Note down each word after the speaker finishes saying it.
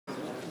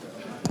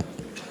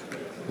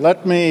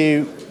Let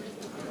me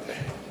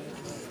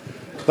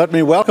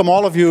welcome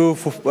all of you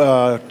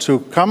to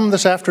come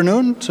this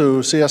afternoon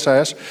to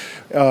CSIS.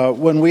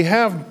 When we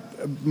have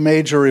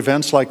major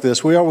events like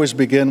this, we always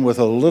begin with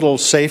a little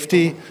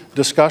safety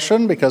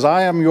discussion because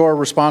I am your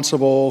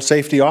responsible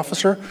safety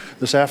officer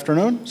this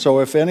afternoon. So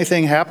if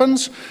anything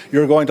happens,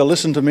 you're going to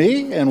listen to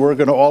me and we're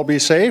going to all be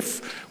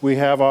safe. We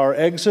have our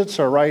exits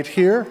are right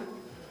here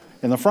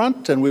in the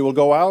front, and we will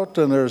go out,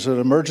 and there's an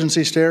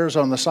emergency stairs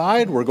on the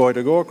side. We're going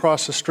to go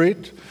across the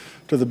street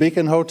to the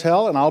Beacon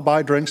Hotel, and I'll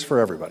buy drinks for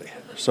everybody.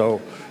 So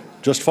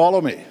just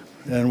follow me,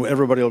 and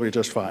everybody will be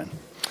just fine.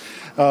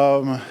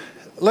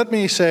 Let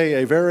me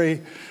say a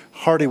very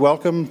hearty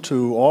welcome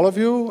to all of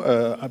you.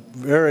 I'm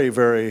very,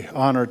 very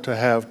honored to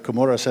have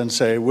Komura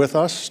Sensei with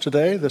us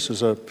today. This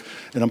is an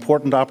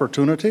important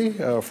opportunity,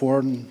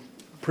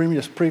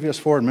 previous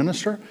foreign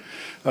minister,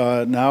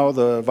 now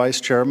the vice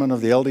chairman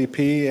of the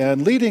LDP,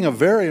 and leading a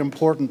very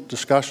important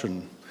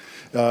discussion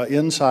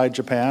inside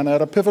Japan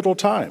at a pivotal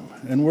time.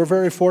 And we're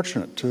very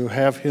fortunate to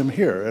have him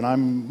here, and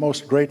I'm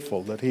most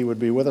grateful that he would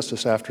be with us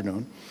this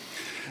afternoon.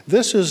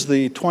 This is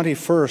the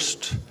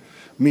 21st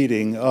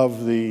meeting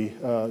of the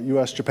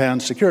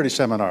U.S.-Japan Security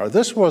Seminar.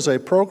 This was a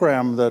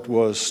program that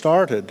was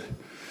started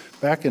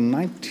back in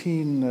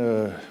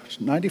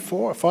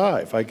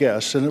 1994-5, I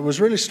guess, and it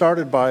was really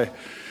started by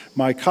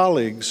my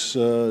colleagues,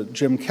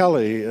 Jim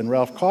Kelly and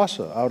Ralph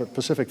Cossa, out at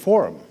Pacific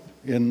Forum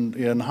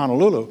in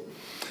Honolulu.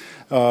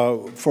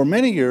 For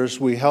many years,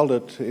 we held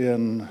it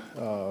in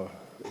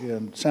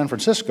San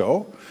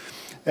Francisco,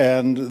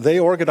 and they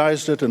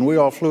organized it, and we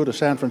all flew to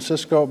San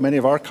Francisco, many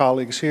of our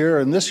colleagues here.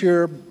 And this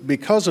year,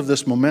 because of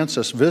this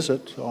momentous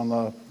visit on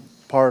the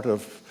part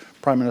of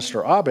Prime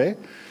Minister Abe,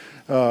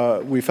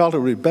 we felt it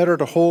would be better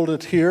to hold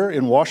it here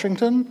in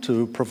Washington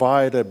to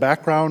provide a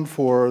background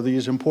for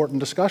these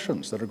important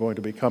discussions that are going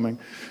to be coming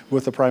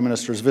with the Prime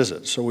Minister's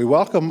visit. So we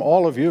welcome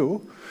all of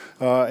you,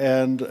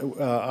 and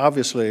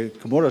obviously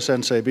Komura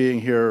Sensei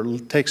being here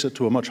takes it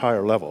to a much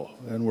higher level,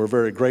 and we're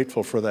very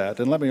grateful for that.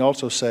 And let me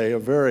also say a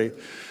very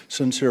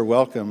sincere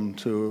welcome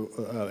to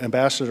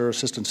Ambassador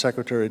Assistant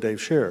Secretary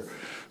Dave Shear,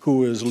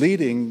 who is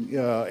leading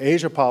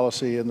Asia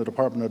policy in the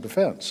Department of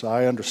Defense.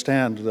 I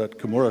understand that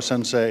Komura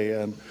Sensei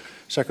and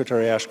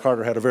Secretary Ash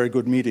Carter had a very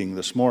good meeting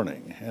this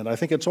morning, and I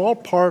think it's all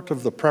part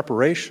of the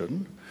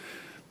preparation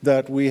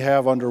that we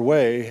have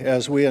underway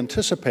as we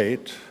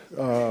anticipate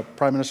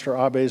Prime Minister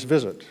Abe's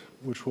visit,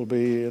 which will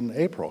be in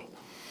April.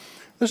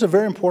 This is a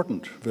very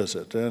important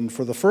visit, and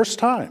for the first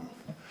time,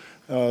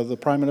 the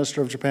Prime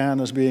Minister of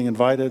Japan is being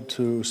invited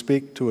to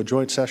speak to a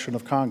joint session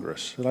of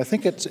Congress. And I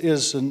think it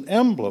is an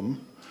emblem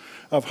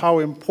of how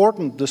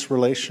important this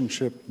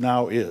relationship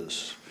now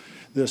is.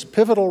 This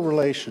pivotal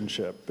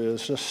relationship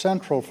is just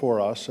central for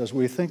us as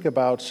we think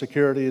about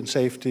security and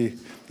safety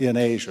in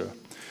Asia.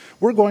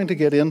 We're going to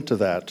get into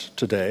that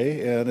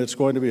today, and it's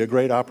going to be a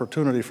great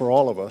opportunity for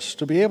all of us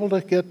to be able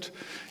to get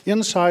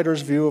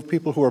insiders' view of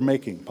people who are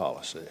making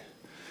policy.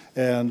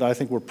 And I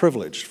think we're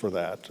privileged for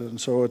that. And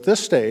so at this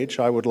stage,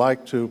 I would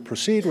like to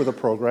proceed with the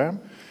program,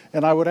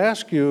 and I would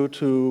ask you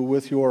to,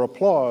 with your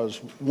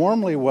applause,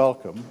 warmly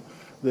welcome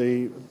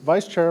the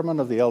Vice Chairman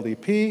of the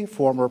LDP,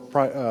 former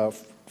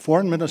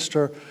Foreign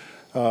Minister,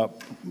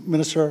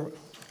 Minister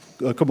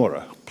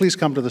Komura. Please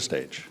come to the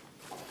stage.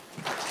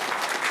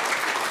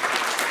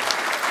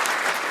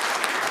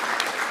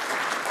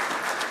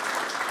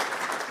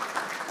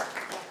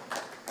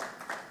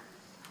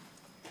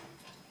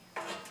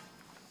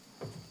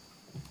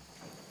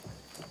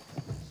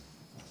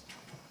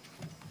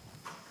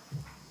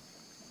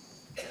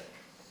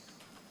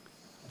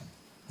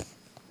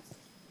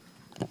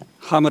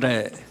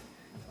 Hamre,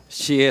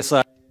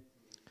 CSIS.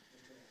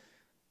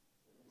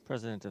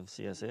 President of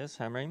CSIS,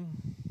 Hamre,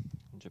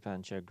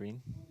 Japan Chair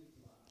Green.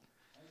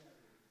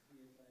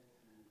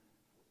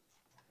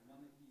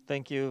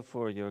 Thank you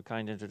for your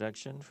kind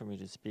introduction for me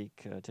to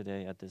speak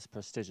today at this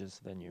prestigious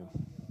venue.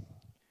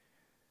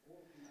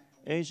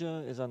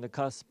 Asia is on the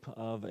cusp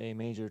of a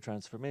major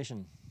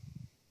transformation.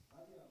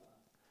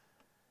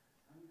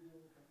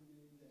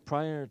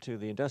 Prior to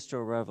the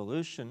Industrial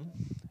Revolution,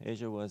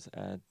 Asia was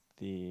at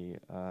the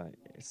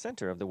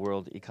center of the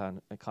world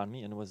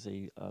economy and was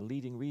a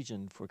leading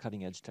region for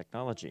cutting-edge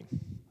technology.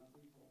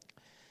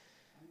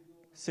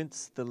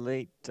 Since the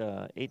late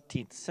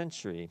 18th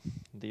century,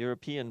 the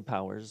European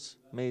powers,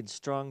 made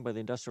strong by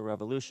the Industrial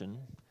Revolution,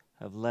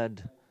 have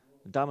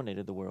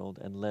dominated the world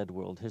and led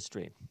world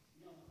history.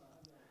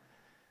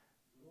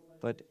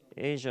 But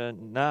Asia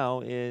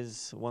now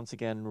is once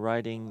again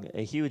riding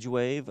a huge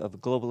wave of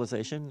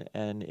globalization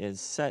and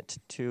is set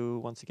to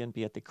once again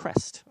be at the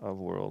crest of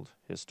world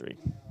history.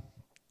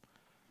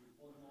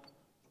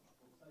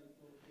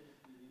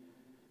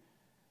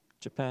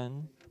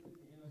 Japan,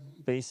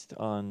 based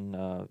on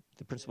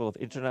the principle of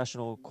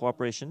international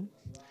cooperation,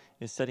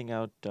 is setting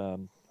out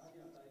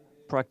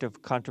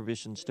proactive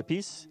contributions to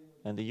peace,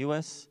 and the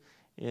U.S.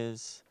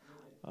 is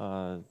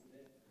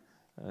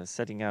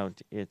setting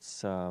out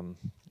its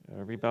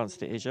rebalance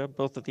to Asia.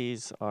 Both of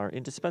these are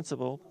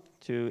indispensable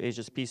to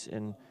Asia's peace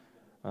and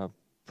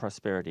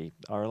prosperity.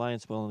 Our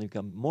alliance will only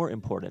become more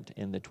important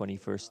in the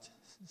 21st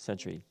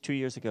century. 2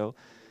 years ago,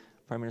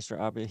 Prime Minister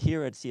Abe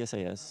here at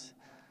CSIS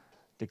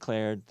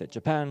declared that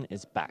Japan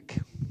is back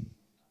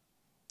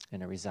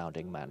in a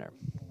resounding manner.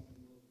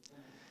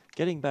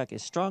 Getting back a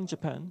strong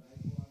Japan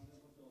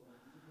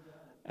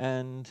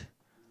and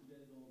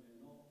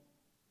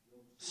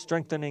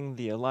strengthening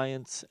the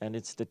alliance and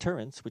its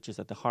deterrence, which is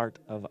at the heart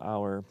of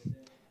our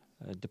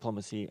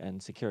diplomacy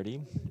and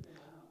security,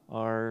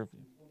 are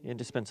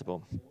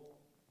indispensable.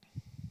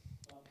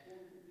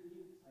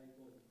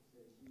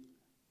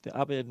 The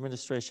Abe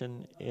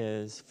administration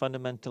is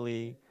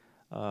fundamentally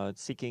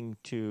seeking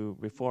to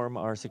reform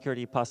our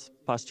security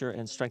posture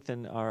and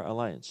strengthen our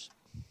alliance.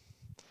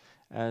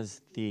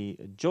 As the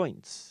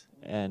joints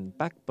and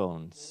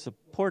backbone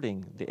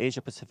supporting the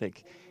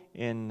Asia-Pacific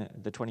in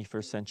the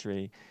 21st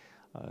century,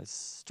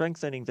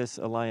 strengthening this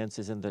alliance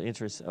is in the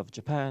interests of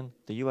Japan,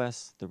 the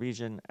US, the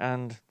region,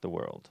 and the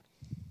world.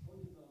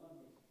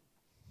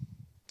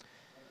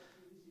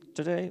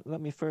 Today,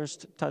 let me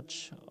first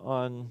touch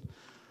on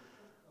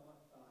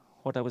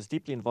what I was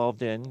deeply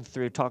involved in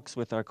through talks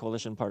with our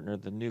coalition partner,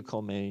 the new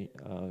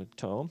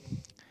Komeito,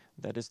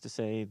 that is to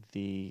say,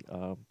 the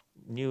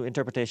new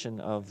interpretation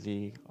of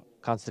the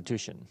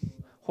Constitution.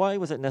 Why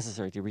was it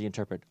necessary to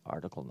reinterpret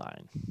Article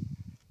 9?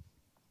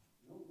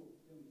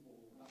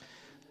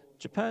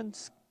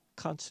 Japan's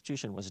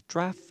constitution was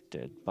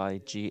drafted by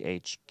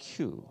GHQ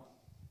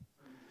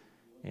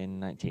in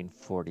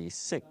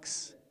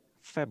 1946,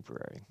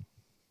 February.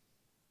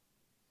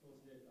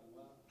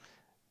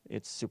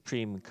 Its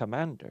supreme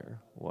commander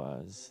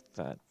was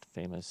that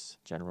famous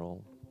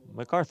General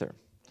MacArthur.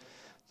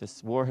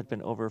 This war had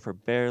been over for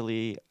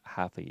barely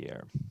half a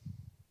year.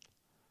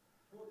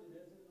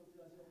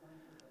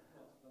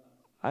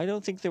 I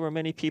don't think there were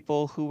many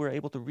people who were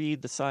able to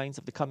read the signs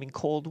of the coming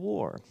Cold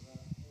War.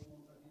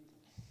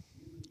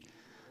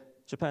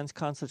 Japan's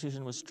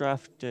constitution was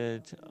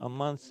drafted a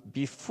month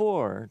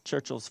before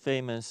Churchill's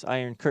famous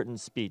Iron Curtain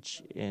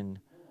speech in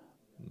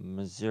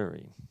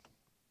Missouri,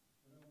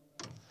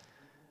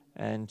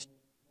 and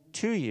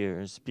 2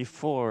 years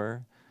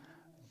before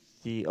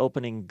the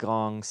opening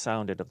gong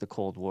sounded of the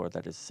Cold War,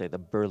 that is to say, the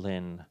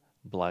Berlin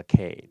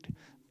blockade.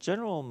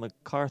 General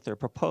MacArthur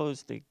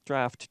proposed a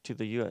draft to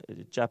the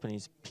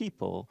Japanese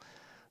people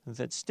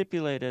that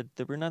stipulated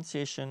the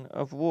renunciation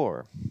of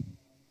war.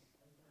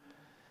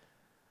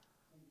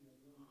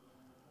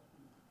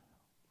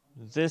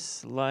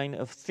 This line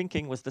of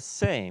thinking was the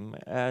same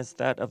as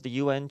that of the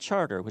UN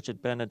Charter, which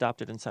had been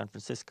adopted in San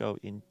Francisco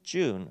in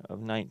June of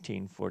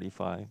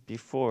 1945,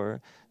 before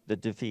the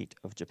defeat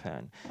of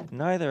Japan.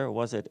 Neither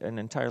was it an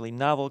entirely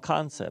novel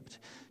concept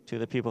to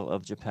the people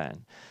of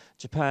Japan.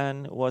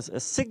 Japan was a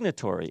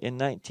signatory in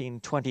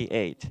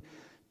 1928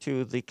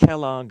 to the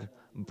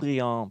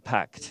Kellogg-Briand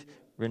Pact,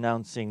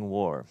 renouncing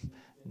war,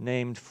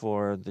 named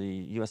for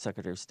the U.S.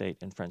 Secretary of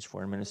State and French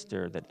Foreign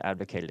Minister that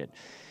advocated it.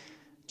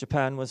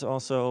 Japan was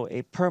also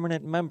a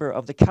permanent member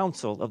of the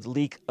Council of the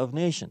League of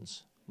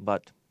Nations,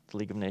 but the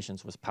League of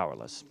Nations was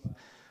powerless.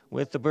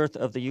 With the birth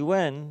of the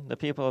UN, the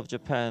people of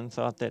Japan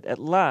thought that at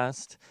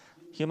last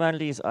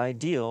humanity's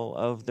ideal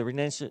of the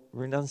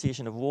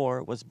renunciation of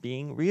war was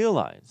being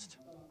realized.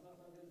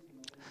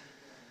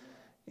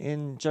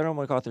 In General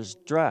MacArthur's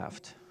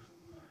draft,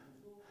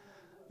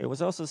 it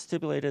was also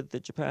stipulated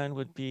that Japan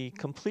would be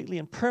completely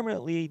and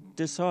permanently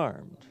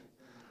disarmed.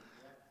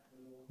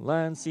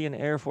 Land, sea, and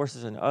air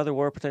forces and other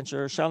war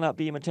potential shall not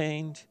be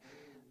maintained.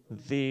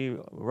 The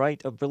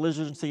right of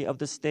belligerency of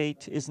the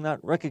state is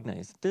not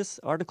recognized. This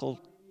Article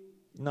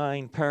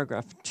 9,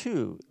 Paragraph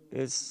 2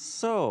 is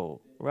so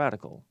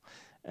radical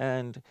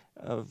and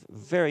a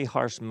very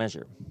harsh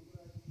measure.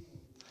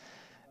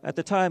 At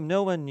the time,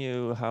 no one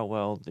knew how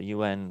well the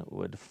UN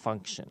would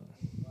function.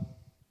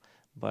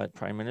 But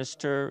Prime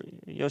Minister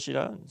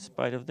Yoshida, in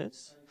spite of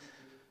this,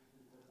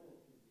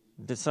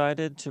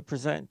 decided to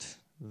present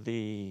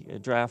the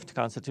draft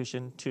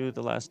constitution to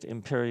the last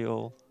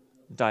imperial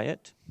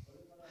diet,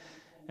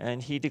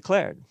 and he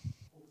declared,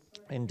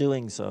 in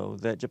doing so,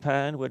 that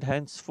Japan would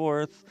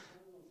henceforth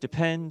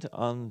depend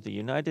on the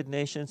United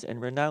Nations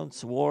and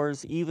renounce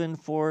wars even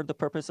for the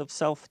purpose of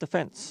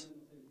self-defense.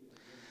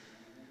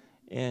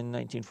 In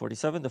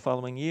 1947, the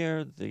following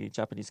year, the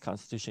Japanese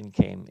constitution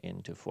came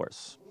into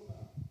force.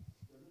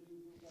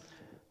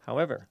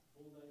 However,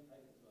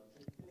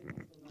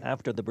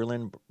 after the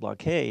Berlin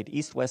blockade,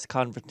 East-West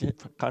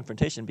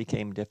confrontation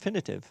became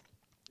definitive,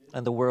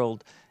 and the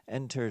world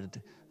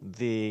entered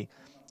the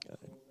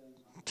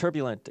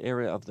turbulent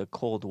era of the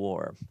Cold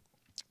War,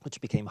 which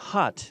became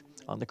hot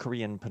on the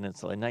Korean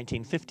Peninsula. In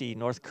 1950,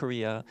 North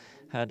Korea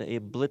had a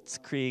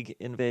blitzkrieg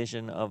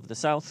invasion of the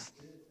South,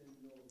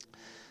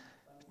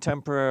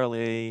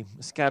 temporarily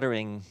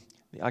scattering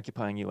the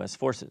occupying U.S.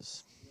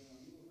 forces.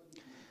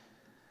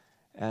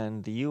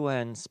 And the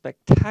UN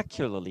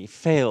spectacularly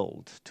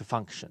failed to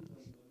function.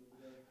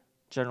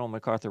 General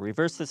MacArthur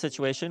reversed the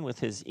situation with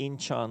his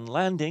Incheon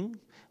landing,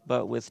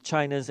 but with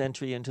China's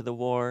entry into the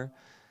war,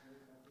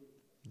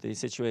 the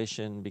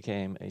situation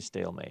became a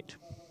stalemate.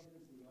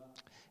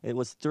 It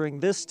was during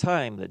this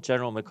time that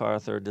General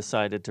MacArthur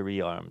decided to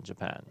rearm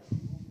Japan.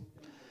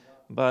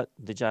 But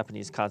the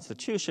Japanese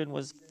constitution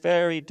was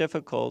very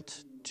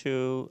difficult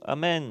to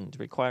amend,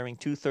 requiring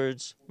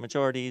 2/3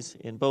 majorities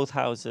in both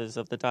houses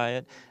of the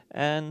Diet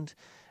and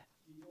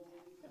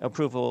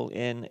approval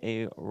in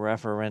a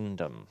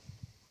referendum.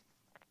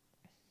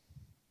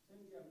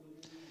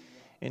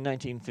 In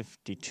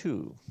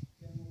 1952,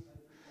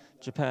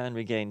 Japan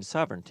regained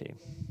sovereignty,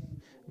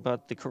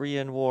 but the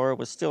Korean War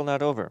was still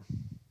not over.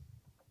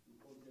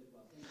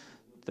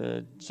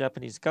 The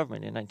Japanese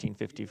government in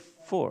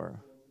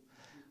 1954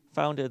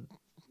 founded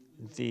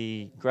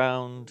the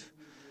ground,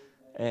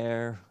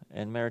 air,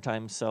 and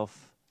maritime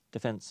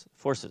self-defense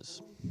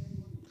forces.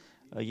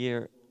 A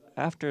year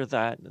after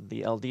that,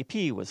 the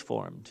LDP was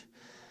formed.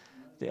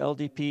 The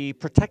LDP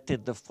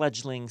protected the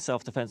fledgling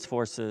self-defense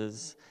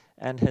forces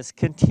and has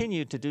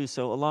continued to do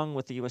so along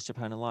with the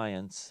US-Japan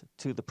alliance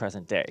to the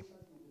present day.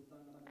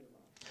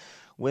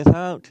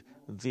 Without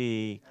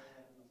the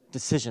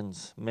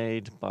decisions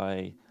made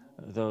by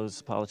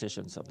those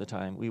politicians of the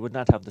time, we would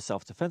not have the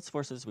self-defense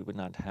forces, we would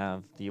not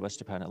have the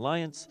US-Japan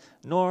alliance,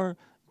 nor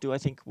do I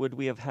think would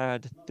we have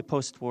had the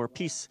post-war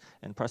peace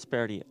and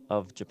prosperity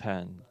of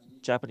Japan.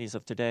 Japanese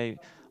of today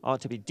ought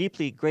to be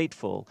deeply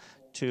grateful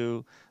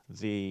to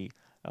the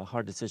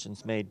hard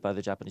decisions made by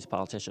the Japanese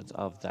politicians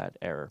of that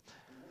era.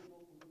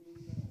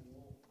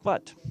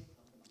 But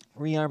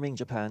rearming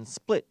Japan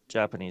split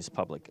Japanese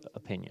public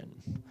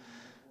opinion.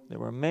 There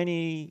were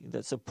many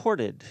that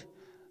supported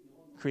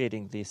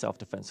creating the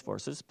self-defense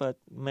forces, but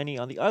many,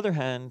 on the other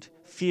hand,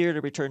 feared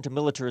a return to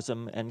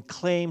militarism and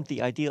claimed the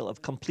ideal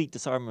of complete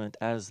disarmament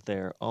as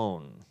their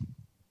own.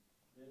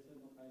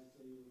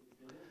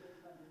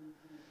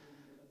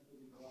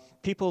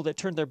 People that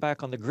turned their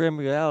back on the grim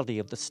reality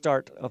of the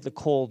start of the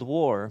Cold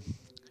War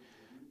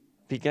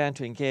began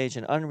to engage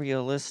in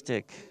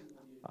unrealistic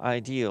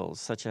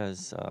ideals such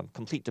as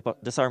complete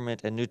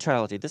disarmament and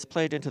neutrality. This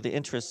played into the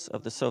interests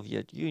of the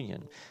Soviet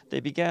Union.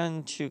 They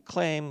began to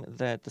claim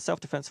that the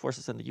self-defense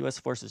forces and the US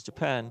forces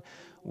Japan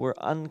were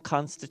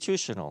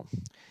unconstitutional.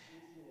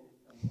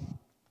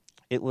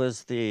 It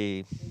was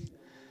the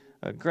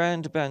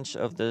Grand Bench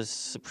of the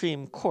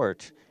Supreme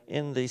Court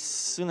in the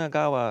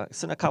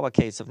Sunakawa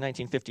case of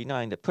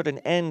 1959 that put an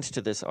end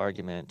to this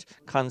argument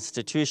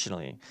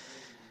constitutionally.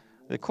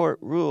 The court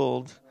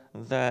ruled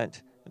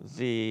that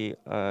the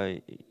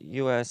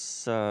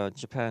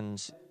US-Japan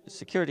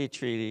Security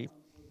Treaty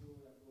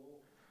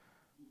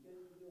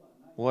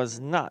was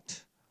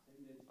not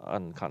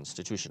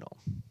unconstitutional.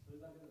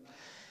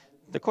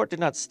 The court did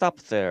not stop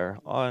there.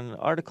 On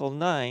Article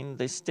 9,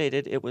 they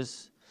stated it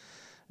was,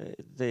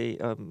 they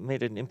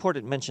made an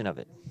important mention of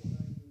it.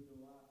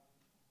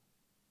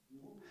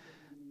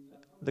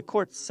 The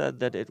court said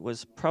that it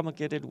was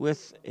promulgated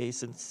with a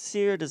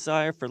sincere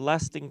desire for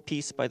lasting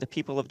peace by the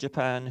people of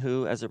Japan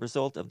who, as a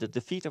result of the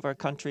defeat of our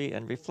country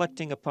and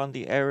reflecting upon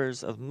the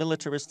errors of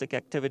militaristic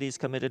activities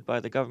committed by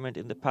the government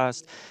in the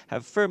past,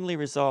 have firmly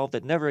resolved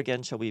that never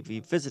again shall we be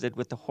visited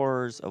with the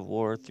horrors of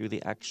war through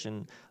the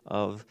action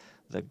of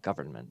the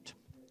government.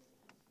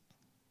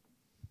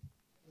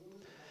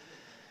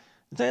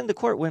 Then the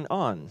court went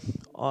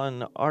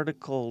on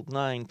Article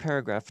 9,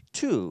 paragraph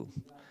 2,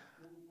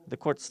 the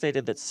court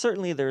stated that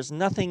certainly there is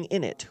nothing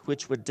in it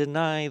which would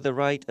deny the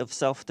right of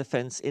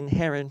self-defense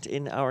inherent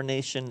in our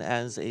nation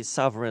as a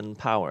sovereign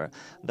power.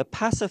 The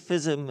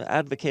pacifism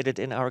advocated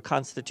in our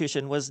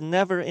Constitution was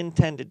never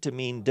intended to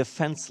mean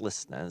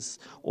defenselessness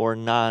or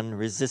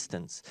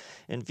non-resistance.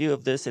 In view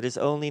of this, it is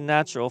only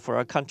natural for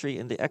our country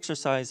in the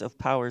exercise of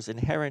powers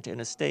inherent in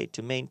a state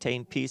to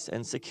maintain peace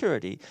and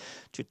security,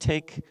 to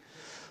take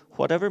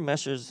whatever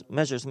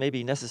measures may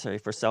be necessary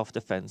for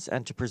self-defense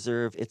and to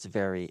preserve its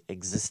very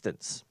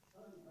existence.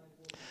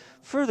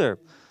 Further,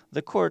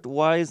 the court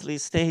wisely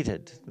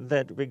stated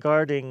that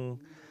regarding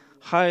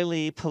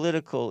highly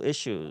political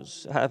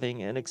issues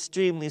having an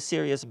extremely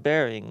serious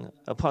bearing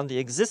upon the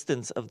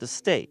existence of the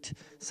state,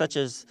 such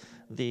as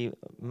the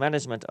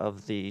management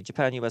of the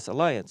Japan-US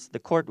alliance, the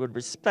court would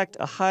respect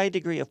a high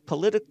degree of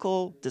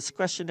political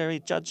discretionary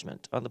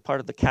judgment on the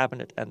part of the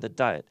cabinet and the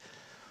Diet.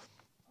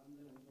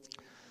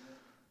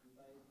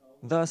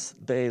 Thus,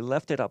 they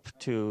left it up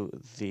to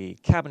the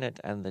cabinet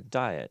and the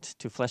Diet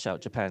to flesh out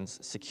Japan's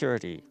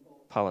security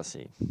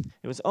policy.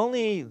 It was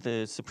only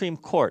the Supreme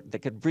Court that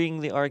could bring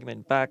the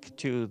argument back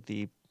to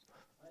the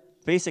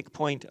basic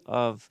point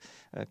of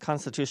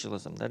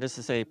constitutionalism, that is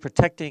to say,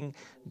 protecting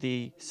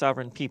the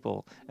sovereign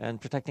people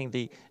and protecting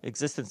the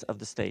existence of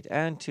the state,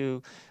 and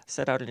to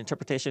set out an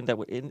interpretation that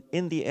would,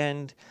 in the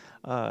end,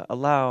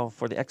 allow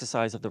for the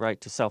exercise of the right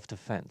to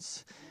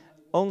self-defense.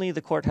 Only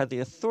the court had the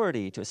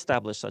authority to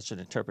establish such an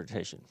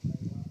interpretation.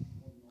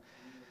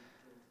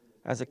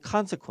 As a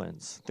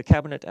consequence, the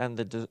cabinet and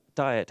the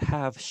Diet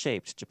have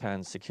shaped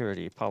Japan's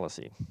security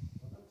policy.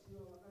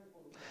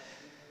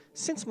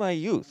 Since my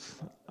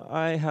youth,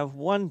 I have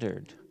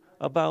wondered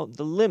about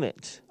the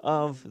limit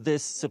of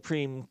this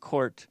Supreme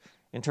Court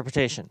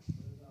interpretation.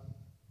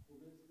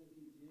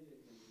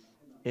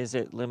 Is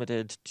it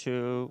limited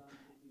to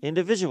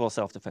individual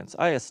self-defense,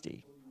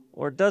 ISD,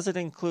 or does it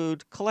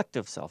include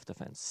collective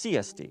self-defense,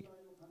 CSD?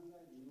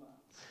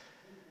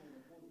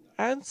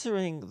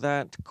 Answering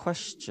that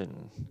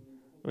question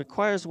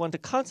requires one to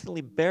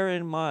constantly bear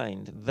in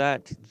mind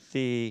that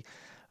the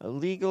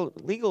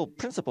legal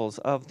principles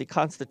of the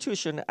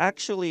Constitution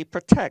actually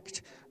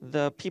protect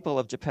the people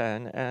of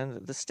Japan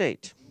and the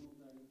state.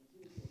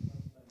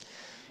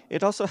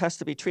 It also has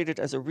to be treated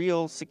as a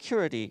real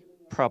security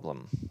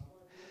problem.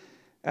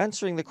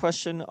 Answering the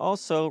question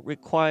also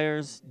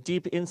requires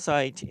deep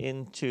insight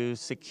into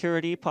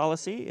security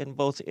policy in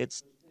both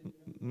its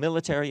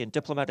military and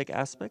diplomatic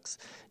aspects,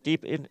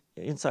 deep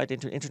insight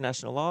into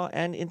international law,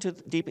 and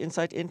deep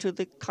insight into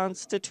the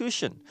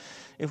Constitution.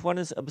 If one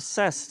is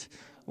obsessed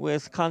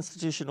with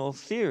constitutional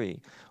theory,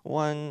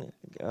 one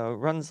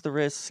runs the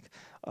risk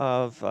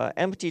of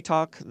empty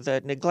talk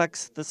that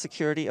neglects the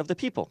security of the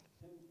people.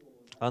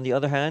 On the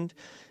other hand,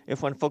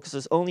 if one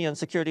focuses only on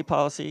security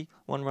policy,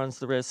 one runs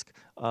the risk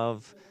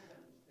of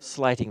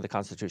slighting the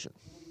Constitution.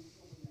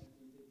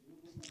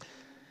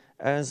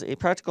 As a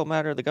practical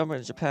matter, the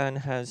government of Japan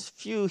has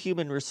few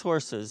human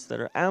resources that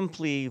are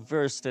amply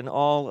versed in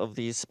all of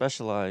these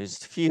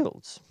specialized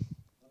fields.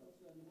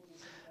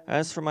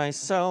 As for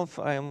myself,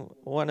 I am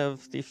one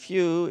of the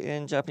few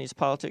in Japanese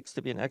politics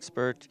to be an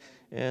expert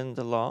in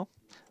the law.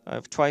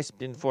 I've twice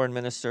been foreign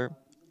minister,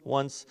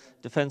 once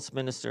defense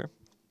minister.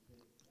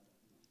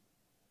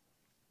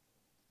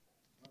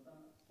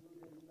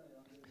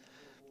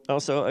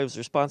 Also, I was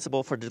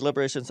responsible for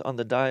deliberations on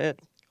the Diet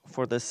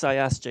for the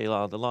CSIS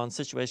law, the law on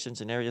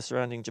situations in areas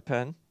surrounding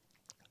Japan,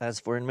 as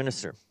foreign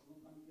minister.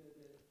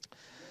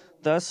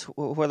 Thus,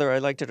 whether I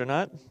liked it or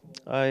not,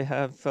 I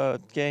have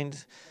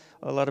gained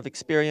a lot of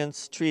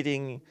experience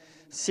treating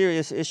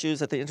serious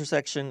issues at the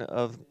intersection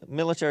of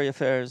military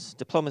affairs,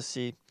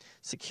 diplomacy,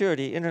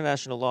 security,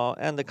 international law,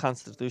 and the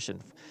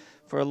Constitution.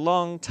 For a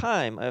long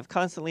time, I have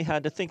constantly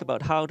had to think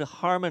about how to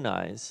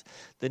harmonize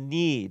the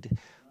need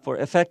for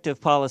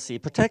effective policy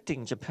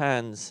protecting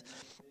Japan's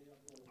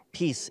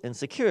peace and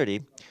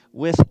security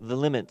with the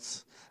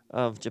limits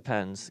of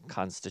Japan's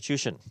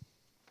constitution.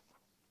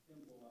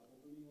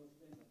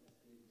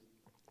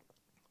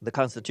 The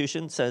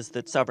Constitution says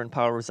that sovereign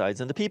power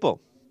resides in the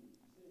people.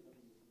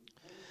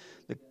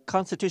 The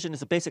Constitution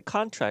is a basic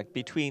contract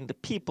between the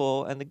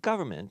people and the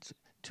government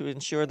to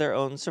ensure their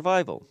own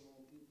survival.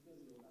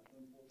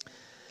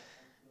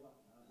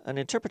 An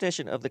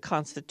interpretation of the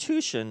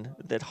Constitution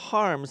that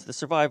harms the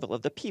survival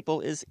of the people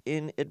is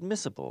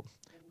inadmissible.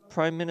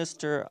 Prime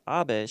Minister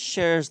Abe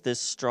shares this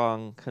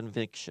strong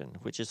conviction,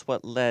 which is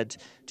what led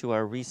to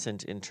our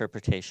recent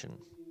interpretation.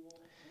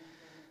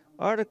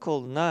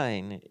 Article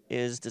 9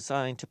 is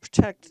designed to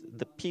protect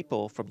the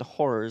people from the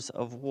horrors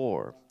of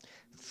war.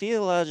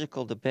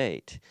 Theological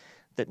debate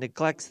that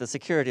neglects the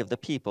security of the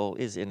people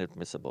is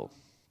inadmissible.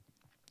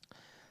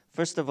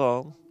 First of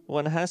all,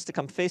 one has to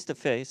come face to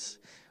face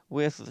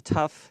with the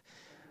tough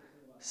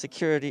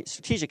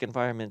strategic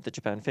environment that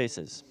Japan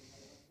faces.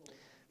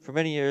 For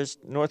many years,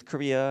 North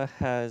Korea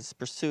has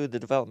pursued the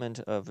development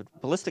of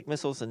ballistic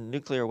missiles and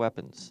nuclear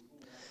weapons.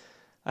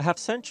 A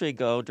half-century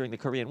ago, during the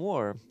Korean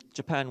War,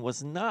 Japan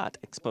was not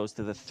exposed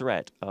to the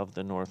threat of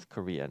the North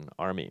Korean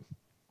army.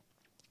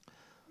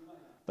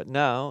 But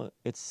now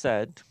it's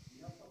said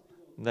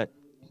that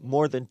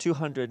more than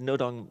 200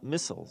 Nodong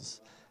missiles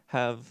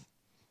have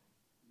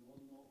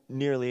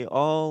nearly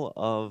all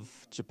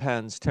of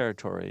Japan's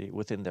territory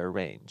within their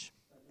range.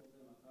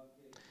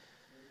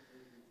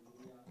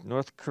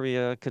 North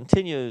Korea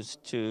continues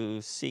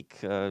to seek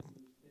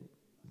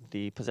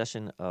the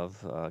possession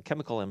of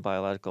chemical and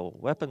biological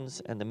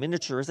weapons and the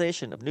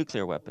miniaturization of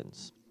nuclear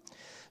weapons.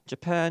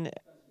 Japan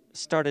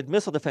started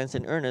missile defense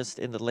in earnest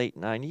in the late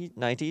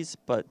 90s,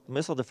 but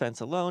missile defense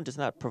alone does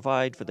not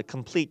provide for the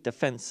complete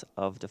defense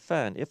of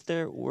Japan. If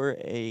there were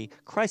a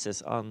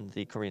crisis on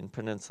the Korean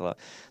peninsula,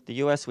 the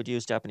U.S. would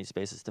use Japanese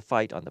bases to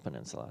fight on the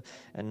peninsula,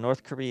 and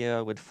North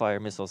Korea would fire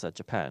missiles at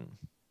Japan.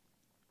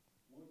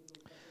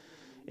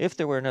 If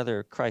there were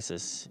another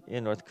crisis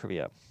in North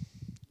Korea,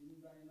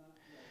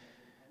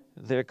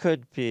 there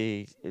could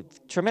be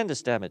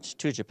tremendous damage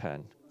to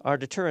Japan. Our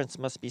deterrence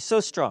must be so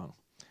strong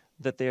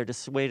that they are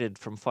dissuaded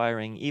from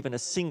firing even a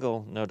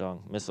single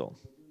Nodong missile.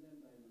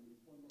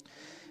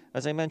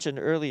 As I mentioned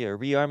earlier,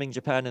 rearming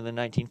Japan in the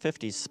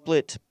 1950s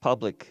split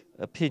public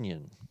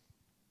opinion.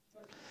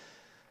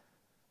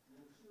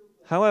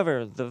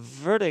 However, the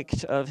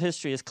verdict of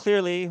history is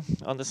clearly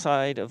on the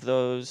side of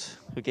those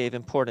who gave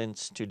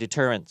importance to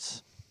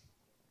deterrence.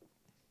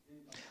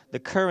 The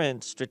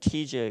current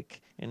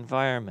strategic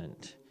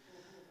environment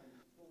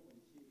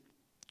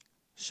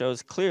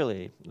shows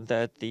clearly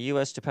that the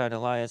U.S.-Japan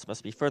alliance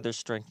must be further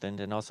strengthened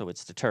and also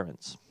its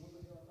deterrence.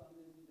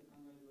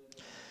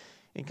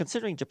 In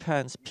considering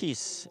Japan's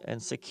peace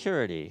and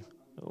security,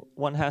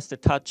 one has to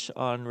touch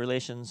on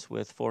relations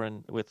with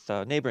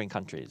neighboring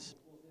countries.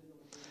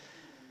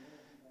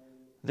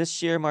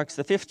 This year marks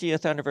the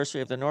 50th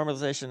anniversary of the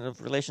normalization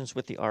of relations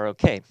with the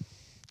ROK.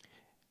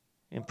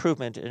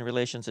 Improvement in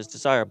relations is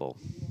desirable.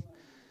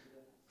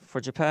 For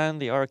Japan,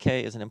 the ROK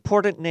is an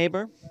important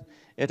neighbor.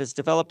 It has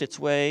developed its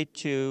way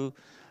to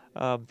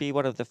be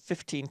one of the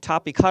 15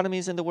 top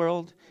economies in the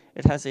world.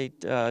 It has a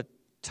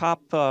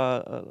top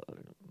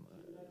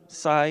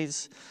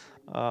size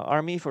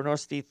army for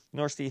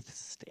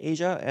Northeast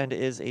Asia and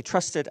is a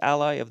trusted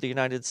ally of the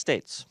United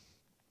States.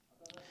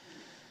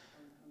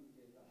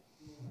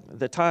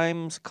 The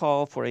times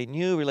call for a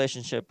new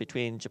relationship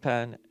between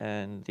Japan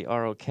and the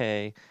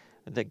ROK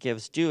that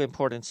gives due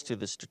importance to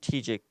the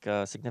strategic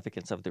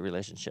significance of the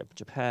relationship.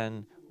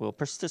 Japan will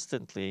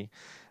persistently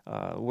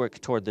work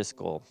toward this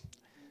goal.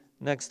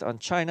 Next, on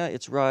China,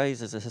 its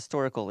rise is a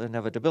historical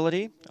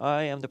inevitability.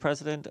 I am the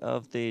president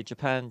of the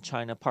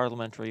Japan-China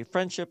Parliamentary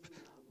Friendship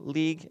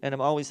League, and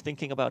I'm always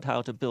thinking about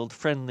how to build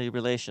friendly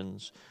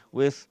relations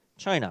with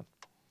China.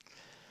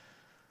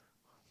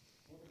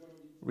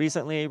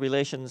 Recently,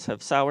 relations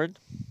have soured,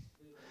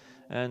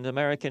 and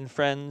American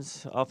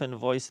friends often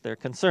voice their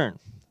concern.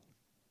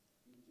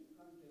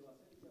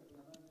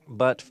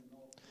 But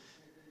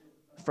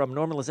from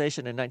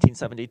normalization in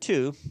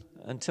 1972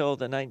 until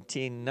the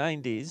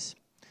 1990s,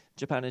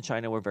 Japan and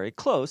China were very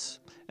close,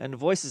 and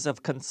voices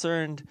of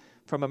concern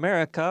from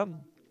America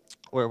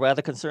were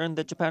rather concerned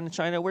that Japan and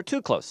China were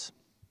too close.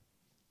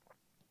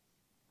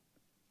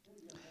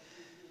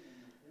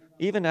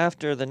 Even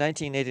after the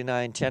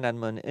 1989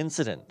 Tiananmen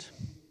incident,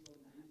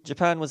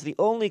 Japan was the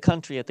only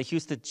country at the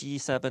Houston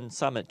G7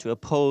 summit to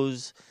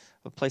oppose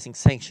placing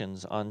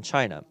sanctions on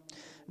China.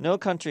 No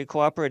country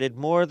cooperated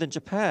more than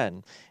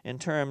Japan in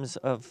terms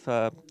of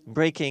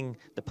breaking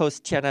the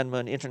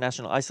post-Tiananmen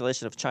international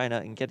isolation of China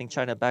and getting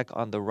China back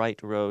on the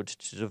right road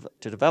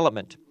to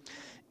development.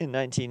 In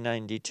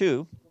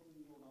 1992,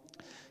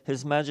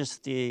 His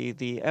Majesty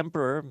the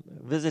Emperor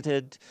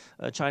visited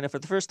China for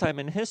the first time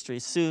in history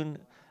soon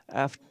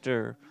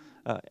after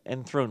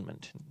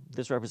enthronement.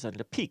 This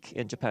represented a peak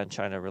in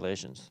Japan-China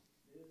relations.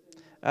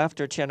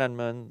 After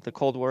Tiananmen, the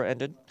Cold War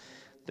ended,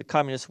 the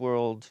communist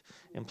world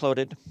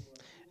imploded,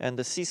 and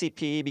the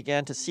CCP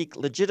began to seek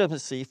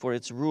legitimacy for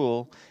its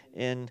rule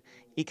in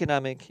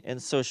economic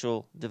and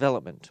social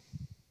development.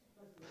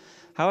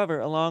 However,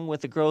 along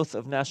with the growth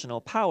of national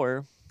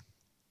power,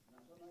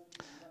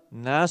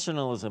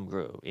 nationalism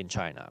grew in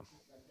China.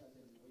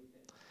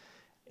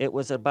 It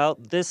was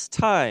about this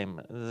time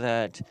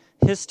that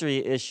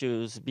history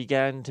issues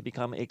began to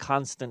become a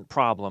constant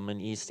problem in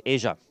East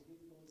Asia.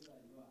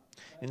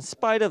 In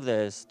spite of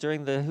this,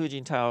 during the Hu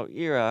Jintao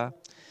era,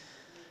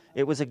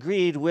 it was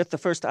agreed with the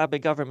first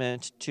Abe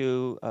government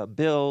to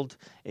build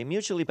a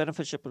mutually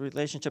beneficial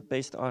relationship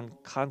based on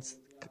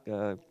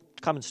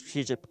common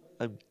strategic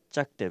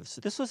objectives.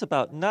 This was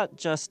about not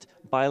just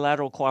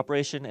bilateral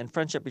cooperation and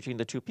friendship between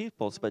the two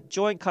peoples, but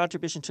joint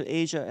contribution to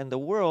Asia and the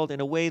world in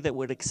a way that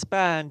would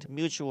expand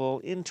mutual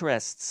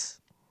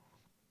interests.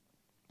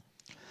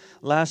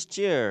 Last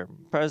year,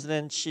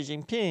 President Xi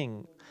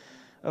Jinping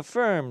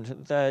affirmed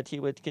that he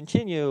would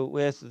continue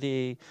with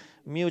the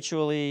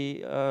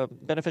mutually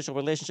beneficial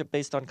relationship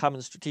based on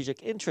common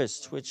strategic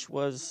interests, which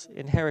was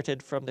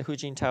inherited from the Hu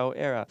Jintao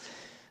era.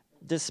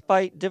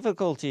 Despite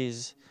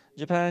difficulties,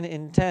 Japan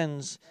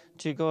intends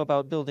to go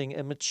about building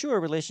a mature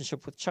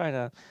relationship with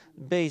China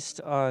based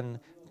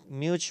on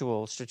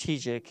mutual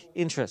strategic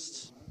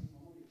interests.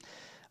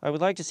 I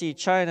would like to see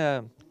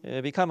China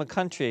become a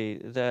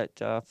country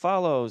that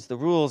follows the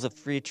rules of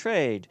free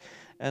trade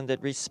and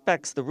that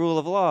respects the rule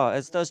of law,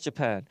 as does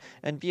Japan,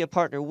 and be a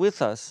partner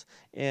with us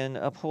in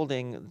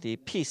upholding the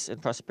peace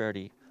and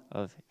prosperity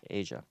of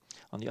Asia.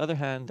 On the other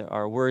hand, there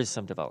are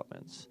worrisome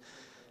developments.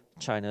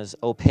 China's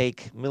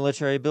opaque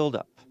military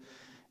buildup,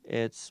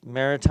 its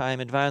maritime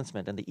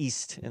advancement in the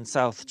East and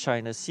South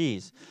China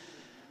Seas.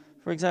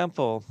 For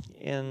example,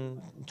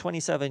 in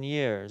 27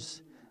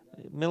 years,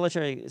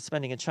 military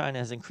spending in China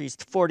has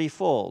increased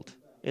 40-fold.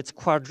 It's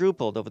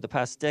quadrupled over the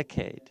past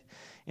decade.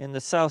 In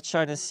the South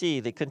China Sea,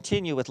 they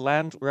continue with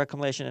land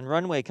reclamation and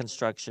runway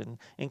construction,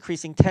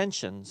 increasing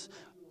tensions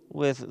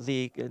with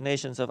the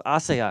nations of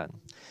ASEAN,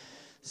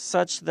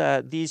 such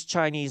that these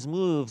Chinese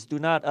moves do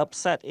not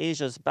upset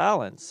Asia's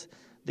balance.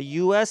 The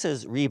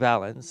U.S.'s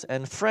rebalance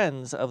and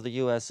friends of the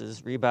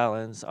U.S.'s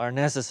rebalance are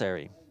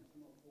necessary.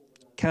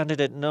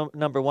 Candidate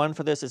number one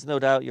for this is no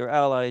doubt your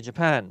ally,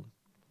 Japan.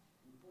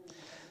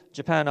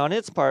 Japan, on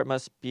its part,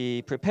 must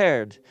be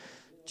prepared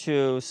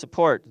to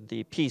support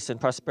the peace and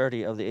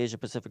prosperity of the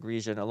Asia-Pacific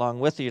region along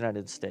with the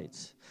United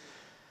States.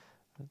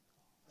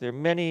 There are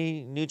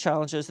many new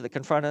challenges that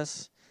confront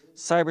us.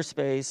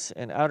 Cyberspace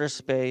and outer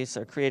space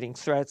are creating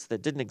threats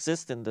that didn't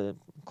exist in the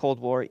Cold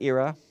War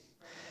era.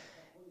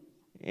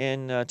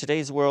 In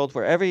today's world,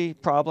 where every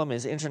problem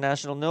is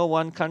international, no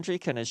one country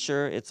can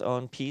assure its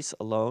own peace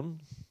alone.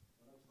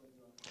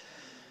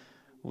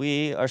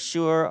 We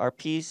assure our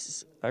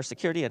peace, our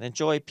security, and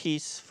enjoy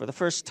peace for the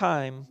first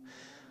time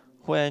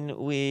when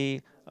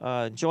we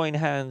join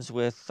hands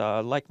with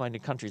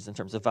like-minded countries in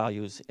terms of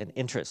values and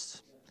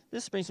interests.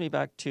 This brings me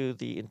back to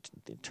the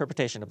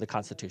interpretation of the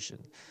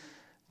Constitution.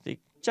 The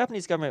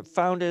Japanese government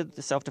founded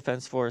the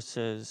self-defense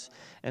forces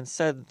and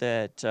said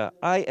that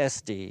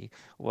ISD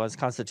was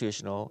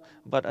constitutional,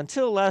 but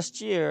until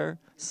last year,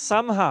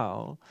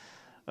 somehow,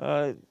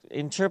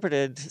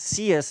 interpreted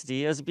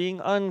CSD as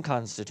being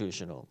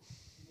unconstitutional.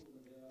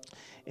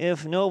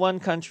 If no one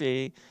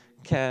country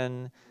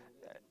can,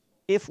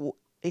 if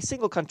a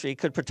single country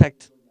could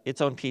protect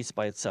its own peace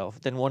by itself,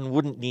 then one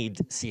wouldn't need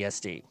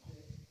CSD.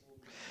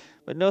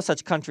 But no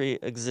such country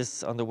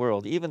exists on the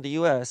world. Even the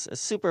US, a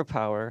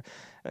superpower,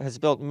 has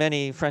built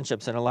many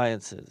friendships and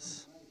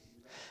alliances.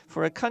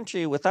 For a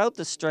country without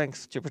the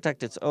strength to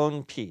protect its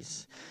own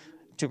peace,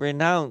 to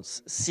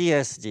renounce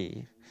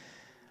CSD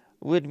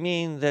would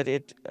mean that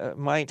it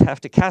might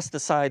have to cast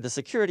aside the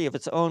security of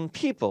its own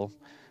people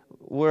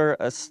were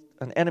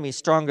an enemy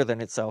stronger than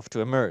itself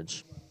to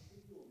emerge.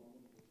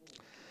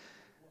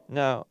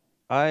 Now,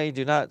 I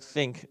do not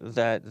think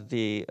that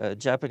the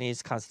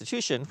Japanese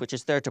constitution, which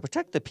is there to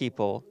protect the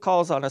people,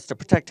 calls on us to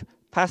protect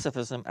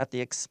pacifism at the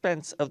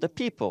expense of the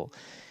people.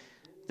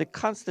 The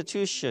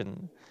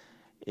constitution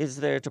is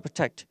there to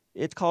protect,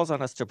 it calls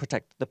on us to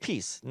protect the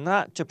peace,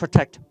 not to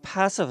protect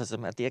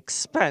pacifism at the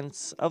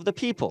expense of the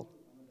people.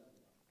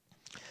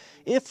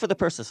 If for the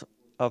purpose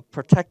of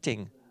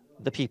protecting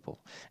the people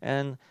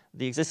and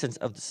the existence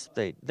of the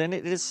state, then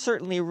it is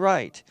certainly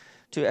right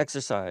to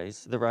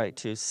exercise the right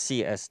to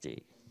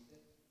CSD.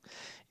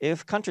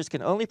 If countries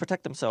can only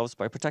protect themselves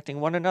by protecting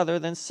one another,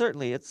 then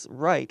certainly it's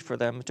right for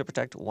them to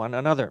protect one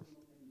another.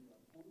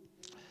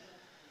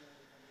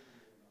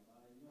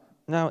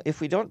 Now, if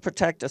we don't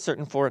protect a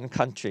certain foreign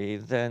country,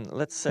 then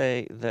let's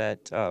say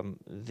that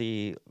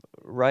the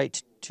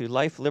right to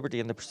life, liberty,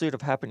 and the pursuit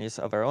of happiness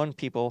of our own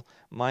people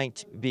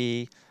might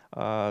be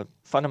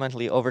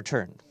fundamentally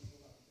overturned.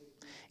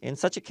 In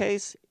such a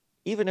case,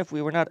 even if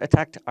we were not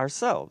attacked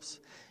ourselves,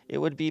 it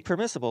would be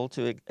permissible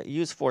to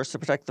use force to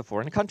protect the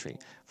foreign country.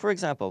 For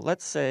example,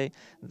 let's say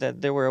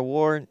that there were a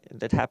war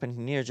that happened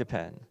near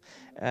Japan,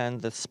 and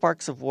the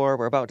sparks of war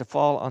were about to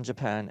fall on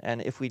Japan,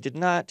 and if we did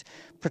not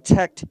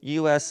protect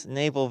U.S.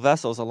 naval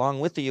vessels along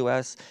with the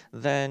U.S.,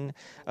 then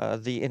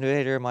the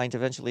invader might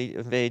eventually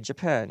invade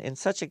Japan. In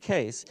such a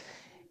case,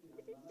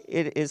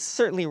 it is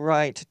certainly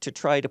right to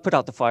try to put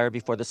out the fire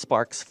before the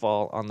sparks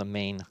fall on the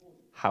main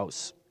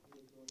house.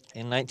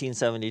 In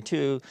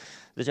 1972,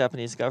 the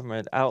Japanese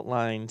government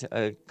outlined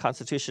a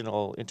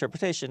constitutional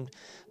interpretation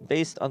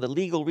based on the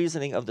legal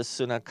reasoning of the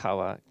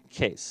Sunakawa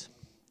case.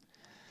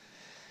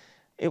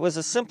 It was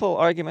a simple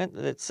argument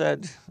that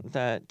said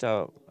that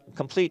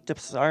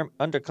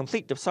under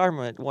complete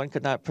disarmament, one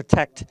could not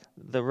protect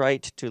the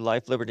right to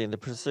life, liberty, and the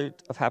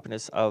pursuit of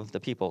happiness of the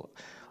people.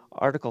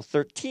 Article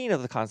 13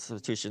 of the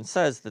Constitution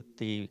says that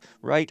the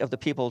right of the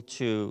people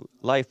to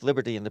life,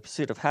 liberty, and the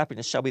pursuit of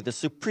happiness shall be the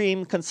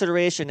supreme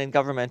consideration in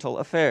governmental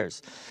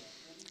affairs.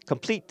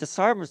 Complete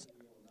disarmament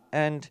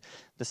and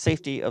the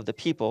safety of the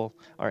people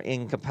are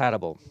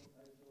incompatible.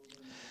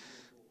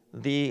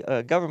 The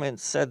government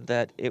said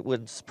that it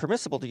was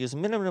permissible to use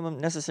minimum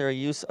necessary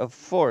use of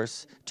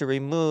force to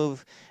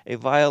remove a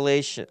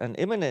violation, an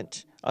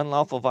imminent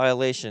unlawful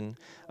violation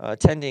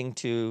tending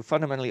to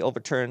fundamentally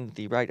overturn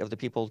the right of the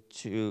people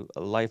to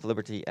life,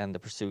 liberty, and the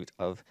pursuit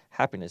of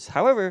happiness.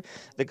 However,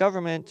 the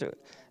government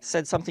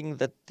said something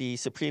that the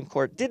Supreme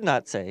Court did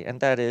not say,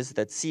 and that is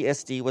that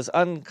CSD was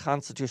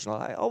unconstitutional.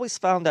 I always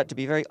found that to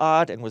be very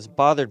odd and was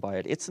bothered by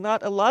it. It's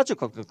not a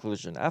logical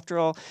conclusion. After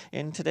all,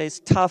 in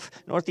today's tough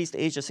Northeast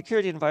Asia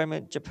security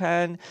environment,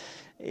 Japan,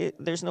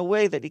 there's no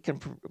way that it can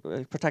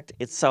protect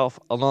itself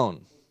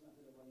alone.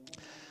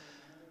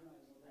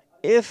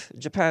 If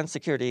Japan's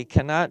security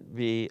cannot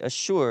be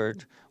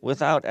assured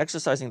without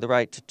exercising the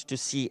right to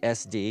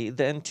CSD,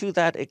 then to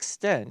that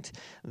extent,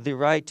 the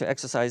right to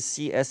exercise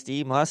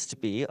CSD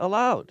must be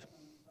allowed.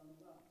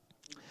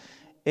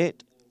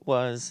 It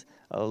was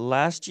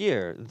last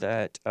year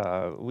that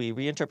we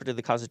reinterpreted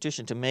the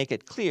Constitution to make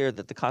it clear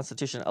that the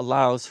Constitution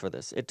allows for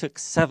this. It took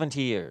 70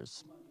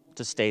 years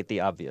to state the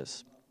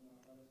obvious.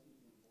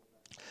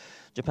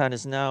 Japan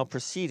is now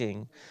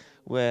proceeding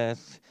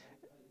with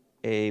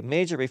a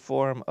major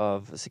reform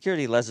of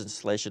security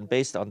legislation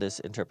based on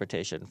this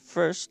interpretation.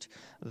 First,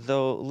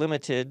 though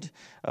limited,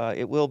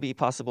 it will be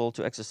possible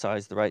to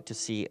exercise the right to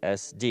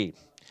CSD.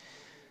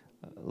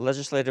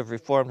 Legislative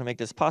reform to make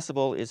this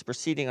possible is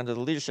proceeding under the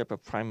leadership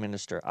of Prime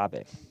Minister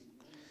Abe.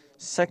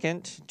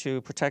 Second,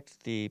 to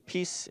protect the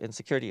peace and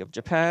security of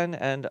Japan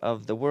and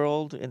of the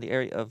world in the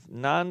area of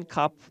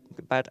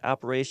non-combat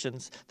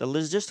operations, the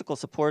logistical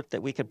support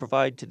that we can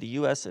provide to the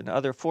U.S. and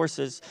other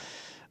forces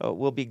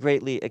will be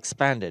greatly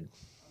expanded.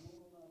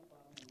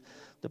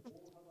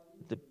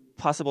 The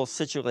possible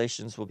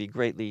situations will be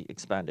greatly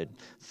expanded.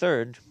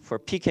 Third, for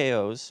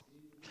PKOs,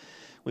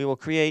 we will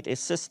create a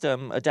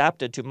system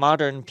adapted to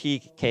modern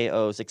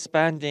PKOs,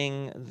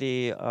 expanding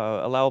the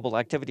allowable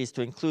activities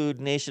to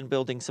include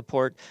nation-building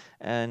support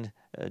and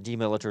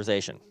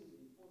demilitarization.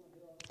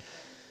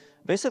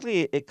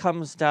 Basically, it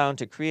comes down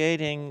to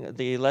creating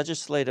the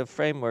legislative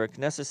framework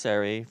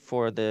necessary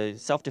for the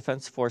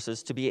self-defense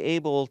forces to be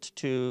able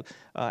to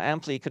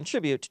amply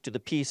contribute to the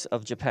peace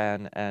of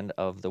Japan and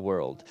of the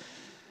world.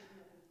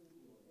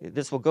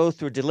 This will go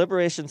through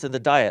deliberations in the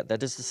Diet,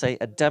 that is to say,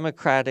 a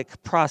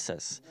democratic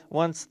process.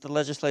 Once the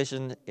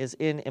legislation is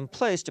in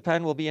place,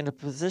 Japan will be in a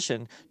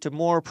position to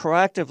more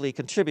proactively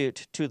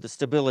contribute to the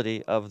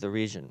stability of the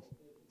region.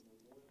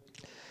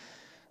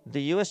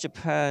 The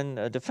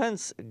U.S.-Japan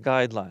defense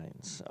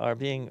guidelines are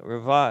being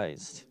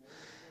revised,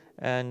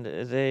 and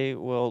they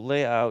will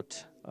lay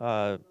out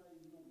the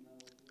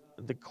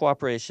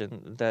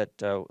cooperation that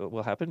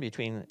will happen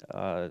between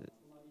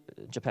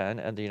Japan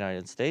and the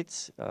United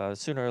States.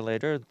 Sooner or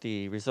later,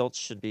 the results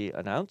should be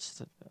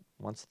announced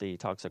once the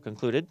talks are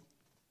concluded.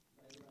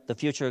 The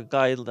future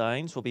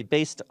guidelines will be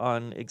based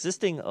on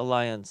existing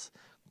alliance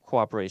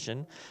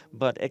cooperation,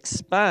 but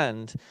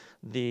expand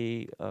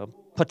the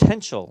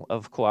potential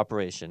of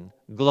cooperation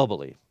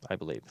globally, I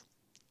believe.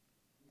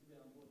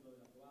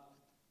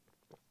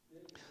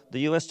 The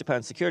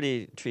U.S.-Japan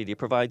Security Treaty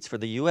provides for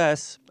the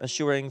U.S.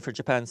 assuring for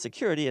Japan's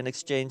security in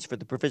exchange for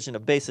the provision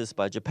of bases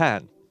by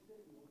Japan.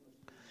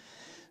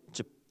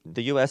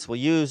 The U.S. will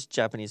use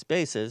Japanese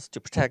bases to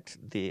protect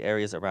the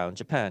areas around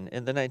Japan.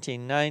 In the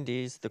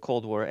 1990s, the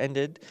Cold War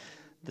ended.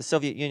 The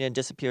Soviet Union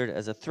disappeared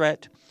as a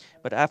threat.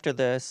 But after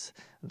this,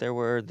 there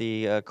were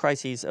the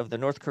crises of the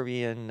North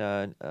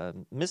Korean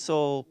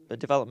missile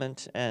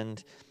development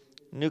and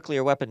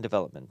nuclear weapon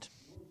development.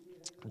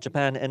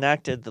 Japan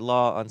enacted the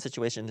law on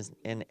situations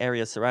in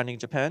areas surrounding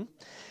Japan.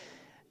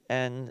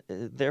 And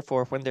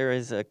therefore, when there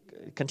is a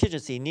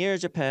contingency near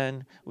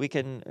Japan, we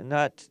can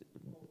not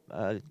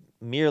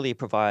merely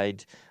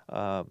provide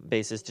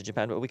bases to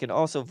Japan, but we can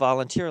also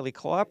voluntarily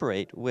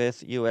cooperate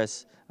with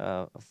U.S.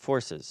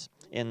 forces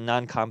in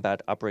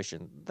non-combat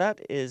operation. That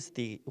is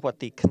what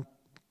the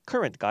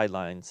current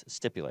guidelines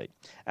stipulate.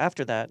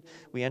 After that,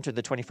 we entered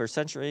the 21st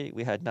century.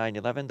 We had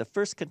 9/11. The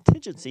first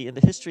contingency in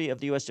the history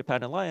of the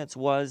U.S.-Japan alliance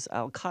was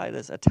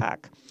Al-Qaeda's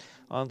attack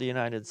on the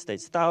United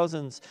States.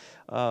 Thousands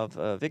of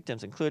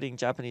victims, including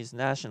Japanese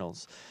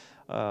nationals,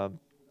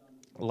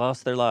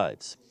 lost their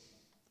lives.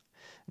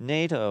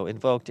 NATO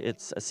invoked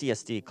its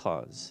CSD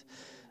clause.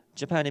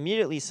 Japan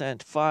immediately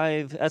sent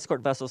 5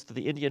 escort vessels to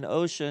the Indian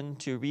Ocean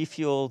to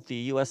refuel the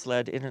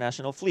U.S.-led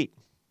international fleet.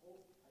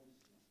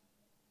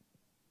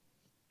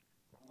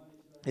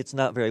 It's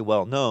not very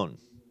well known,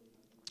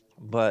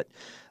 but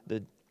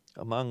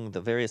among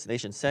the various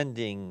nations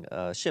sending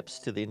ships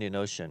to the Indian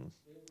Ocean,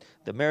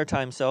 the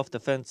Maritime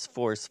Self-Defense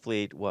Force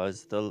fleet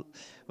was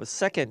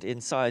second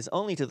in size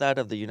only to that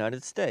of the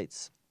United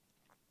States,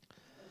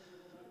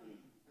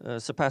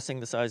 surpassing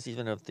the size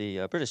even of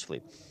the British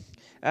fleet.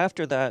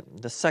 After that,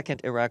 the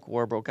Second Iraq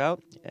War broke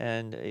out,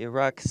 and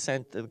Iraq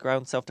sent the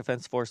ground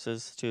self-defense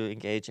forces to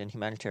engage in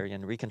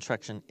humanitarian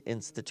reconstruction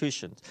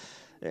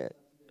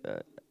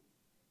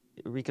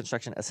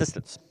reconstruction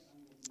assistance.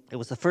 It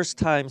was the first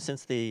time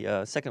since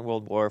the Second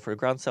World War for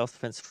ground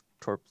self-defense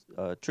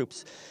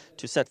troops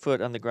to set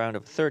foot on the ground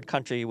of a third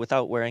country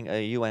without wearing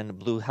a UN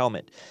blue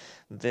helmet.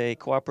 They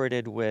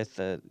cooperated with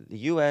the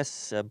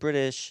US,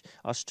 British,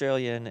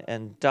 Australian,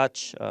 and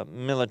Dutch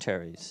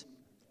militaries.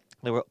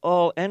 They were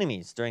all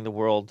enemies during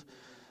the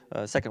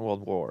Second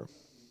World War.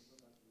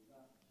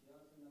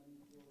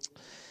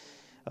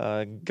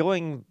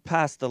 Going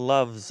past the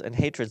loves and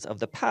hatreds of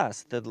the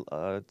past,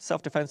 the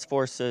self-defense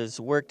forces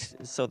worked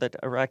so that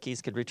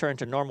Iraqis could return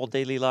to normal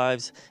daily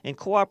lives in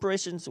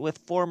cooperation with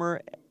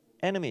former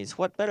enemies.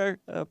 What better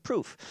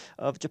proof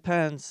of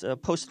Japan's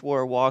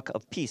post-war walk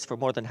of peace for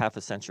more than half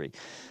a century?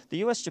 The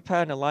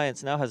U.S.-Japan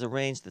alliance now has a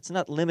range that's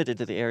not limited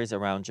to the areas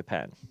around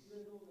Japan.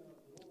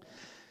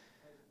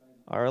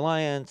 Our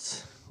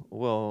alliance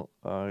will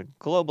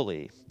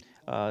globally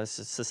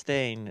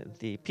sustain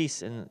the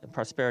peace and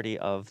prosperity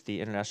of the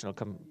international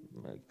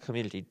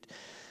community.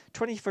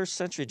 21st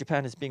century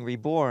Japan is being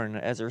reborn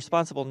as a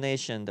responsible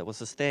nation that will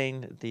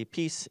sustain the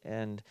peace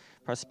and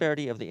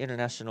prosperity of the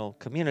international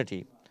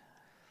community.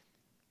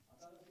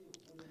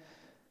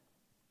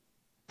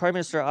 Prime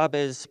Minister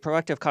Abe's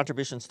proactive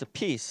contributions to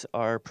peace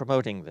are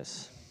promoting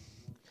this.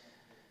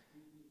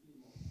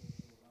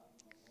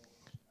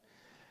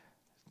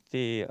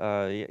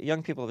 The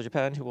young people of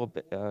Japan who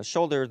will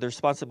shoulder the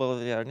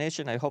responsibility of our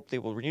nation, I hope they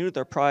will renew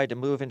their pride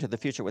and move into the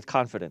future with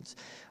confidence.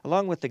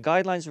 Along with the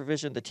guidelines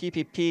revision, the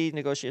TPP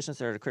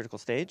negotiations are at a critical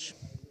stage.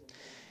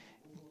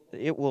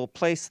 It will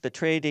place the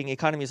trading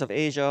economies of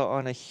Asia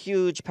on a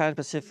huge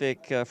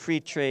pan-Pacific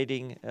free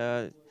trading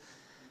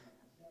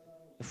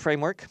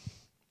framework.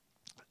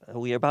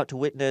 We are about to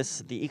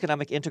witness the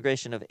economic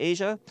integration of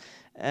Asia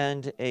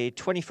and a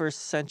 21st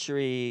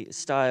century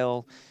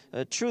style,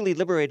 truly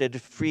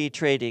liberated free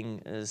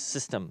trading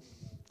system.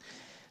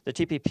 The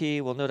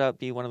TPP will no doubt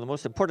be one of the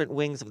most important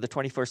wings of the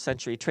 21st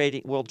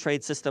century world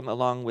trade system,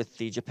 along with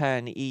the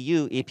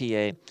Japan-EU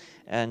EPA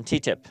and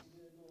TTIP.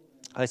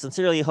 I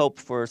sincerely hope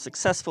for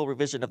successful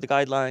revision of the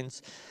guidelines,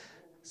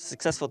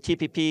 successful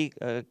TPP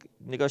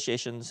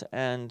negotiations,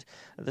 and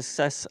the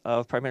success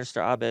of Prime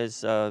Minister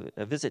Abe's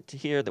visit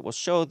here that will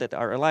show that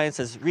our alliance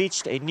has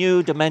reached a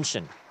new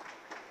dimension.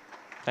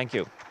 Thank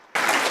you.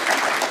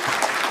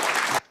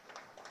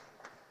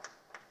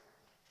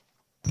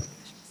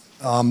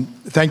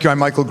 Thank you. I'm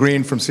Michael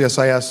Green from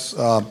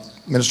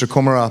CSIS. Minister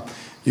Komura,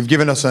 you've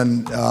given us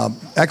an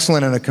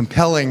excellent and a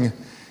compelling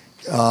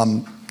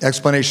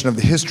explanation of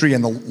the history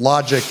and the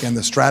logic and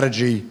the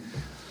strategy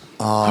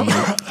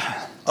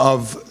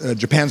of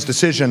Japan's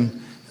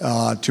decision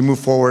to move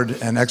forward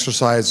and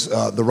exercise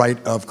the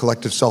right of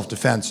collective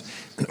self-defense.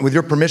 With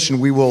your permission,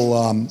 we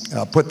will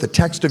put the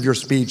text of your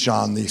speech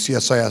on the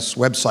CSIS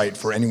website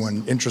for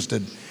anyone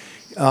interested.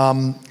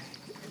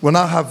 We'll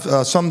now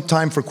have some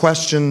time for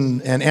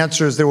question and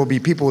answers. There will be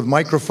people with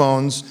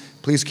microphones.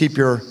 Please keep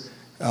your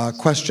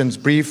questions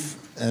brief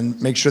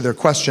and make sure they're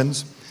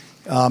questions.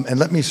 And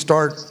let me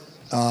start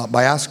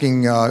by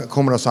asking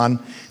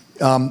Komura-san.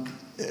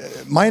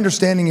 My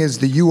understanding is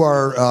that you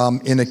are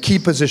in a key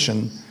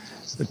position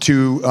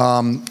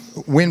to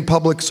win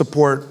public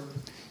support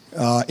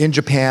in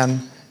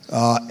Japan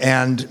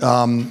and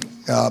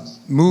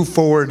move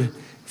forward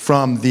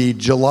from the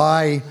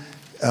July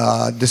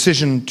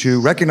decision to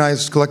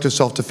recognize collective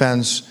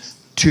self-defense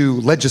to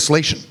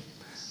legislation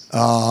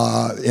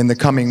in the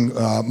coming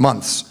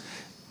months.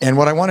 And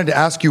what I wanted to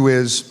ask you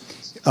is,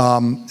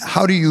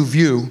 how do you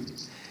view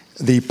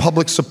the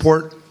public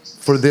support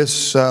for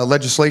this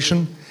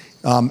legislation,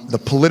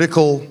 the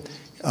political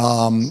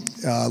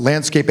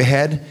landscape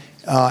ahead,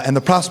 and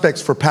the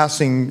prospects for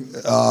passing,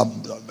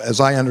 as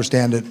I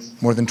understand it,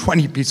 more than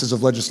 20 pieces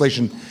of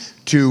legislation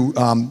to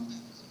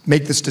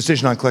make this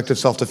decision on collective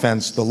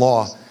self-defense the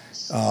law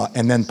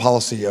and then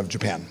policy of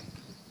Japan?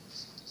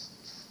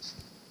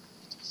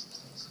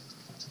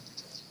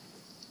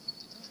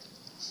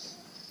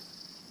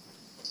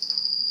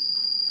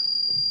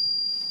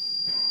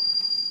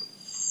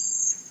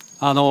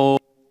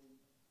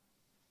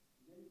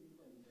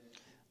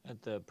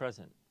 At the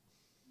present,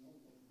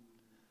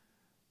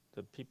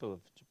 the people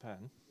of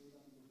Japan,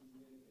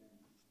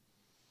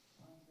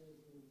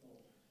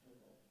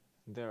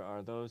 there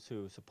are those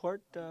who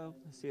support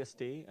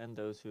CSD and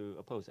those who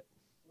oppose it.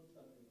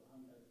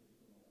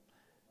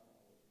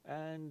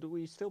 And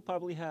we still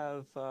probably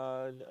have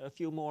a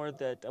few more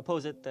that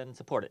oppose it than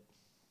support it.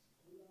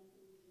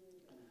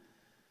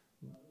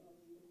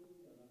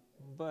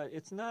 But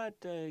it's not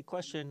a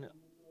question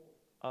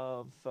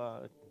of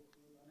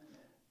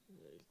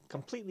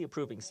completely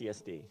approving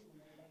CSD.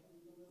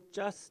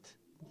 Just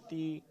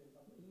the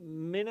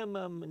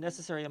minimum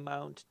necessary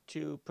amount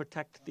to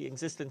protect the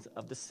existence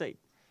of the state.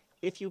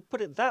 If you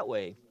put it that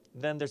way,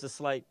 then there's a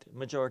slight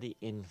majority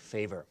in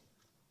favor,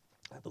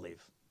 I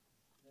believe.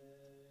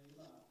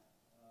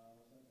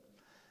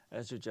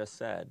 As you just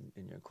said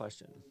in your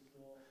question.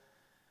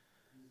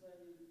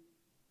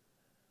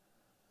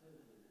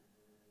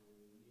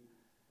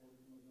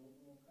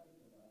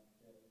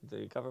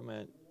 The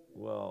government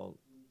will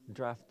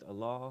draft a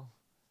law,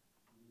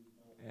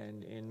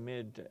 and in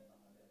mid-April,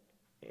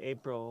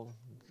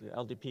 the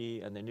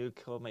LDP and the new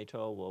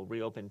Komeito will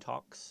reopen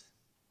talks.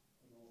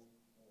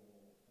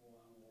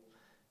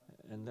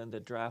 And then the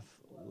draft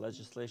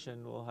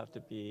legislation will have to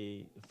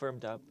be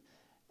firmed up,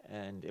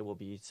 and it will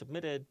be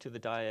submitted to the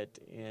Diet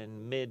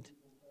in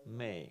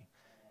mid-May.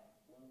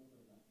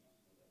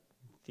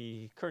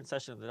 The current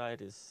session of the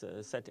Diet is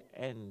set to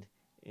end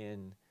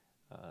in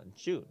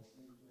June.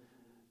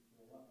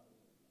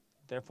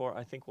 Therefore,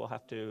 I think we'll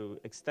have to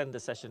extend the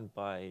session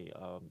by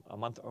a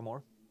month or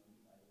more.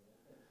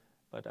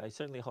 But I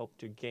certainly hope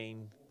to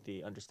gain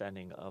the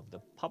understanding of the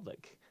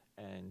public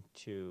and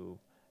to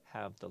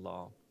have the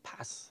law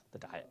pass the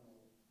Diet.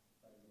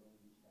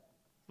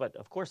 But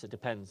of course, it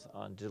depends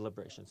on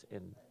deliberations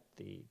in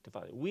the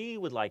Diet. We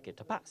would like it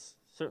to pass,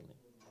 certainly.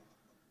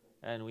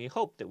 And we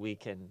hope that we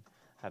can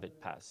have it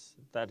pass.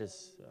 That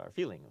is our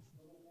feeling.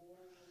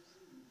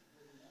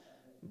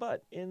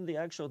 But in the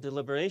actual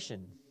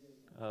deliberation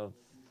of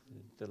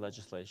the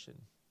legislation,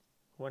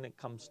 when it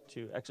comes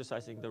to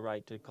exercising the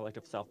right to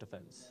collective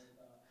self-defense,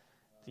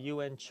 the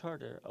UN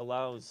Charter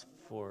allows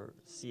for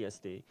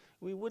CSD.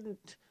 We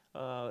wouldn't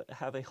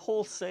have a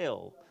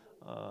wholesale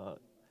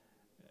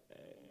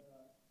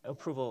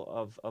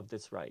approval of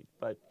this right,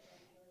 but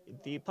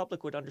the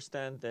public would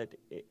understand that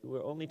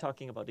we're only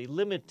talking about a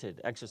limited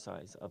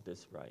exercise of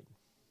this right.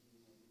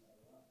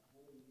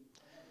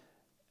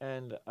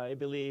 And I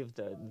believe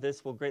that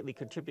this will greatly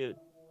contribute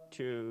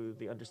to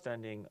the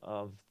understanding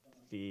of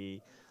the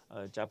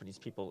Japanese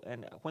people.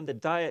 And when the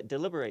Diet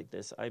deliberate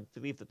this, I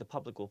believe that the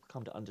public will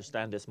come to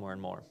understand this more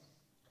and more.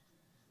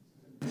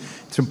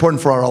 It's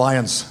important for our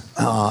alliance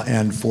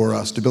and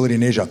for stability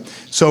in Asia.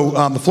 So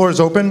the floor is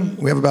open.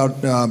 We have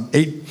about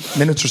 8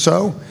 minutes or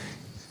so.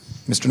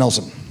 Mr.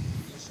 Nelson.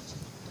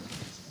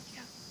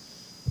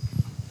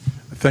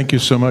 Thank you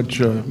so much,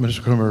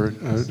 Mr. Komura.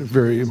 A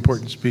very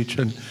important speech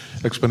and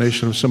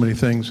explanation of so many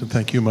things. And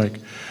thank you, Mike.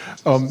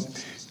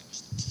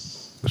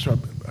 So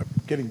I'm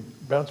getting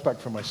bounced back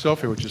from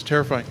myself here, which is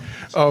terrifying.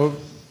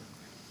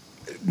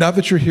 Now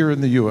that you're here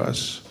in the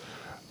U.S.,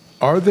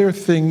 are there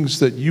things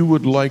that you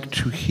would like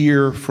to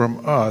hear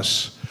from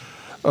us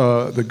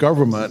the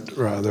government,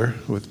 rather,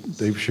 with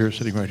Dave Shear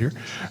sitting right here,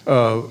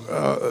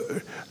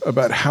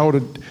 about how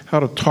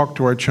to talk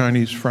to our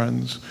Chinese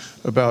friends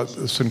about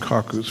the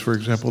senkakus, for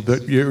example,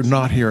 that you're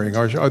not hearing?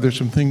 Are there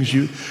some things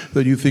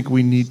that you think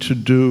we need to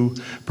do,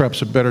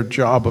 perhaps a better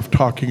job of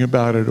talking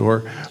about it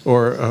or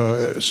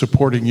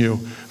supporting you?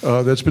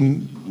 That's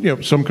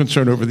been some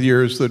concern over the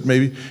years that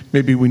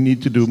maybe we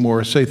need to do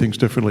more, say things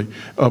differently.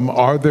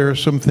 Are there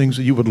some things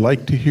that you would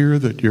like to hear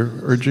that you're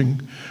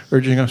urging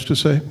us to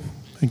say?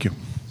 Thank you.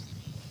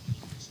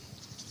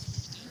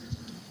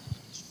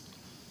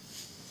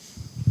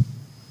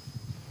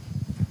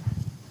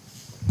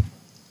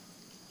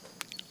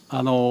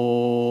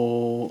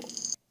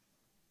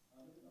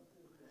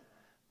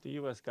 The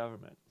U.S.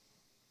 government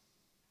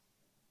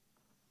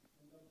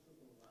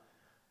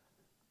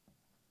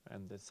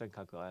and the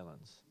Senkaku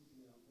Islands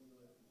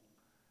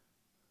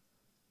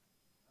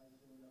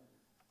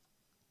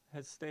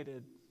has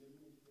stated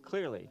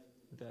clearly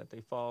that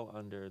they fall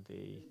under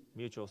the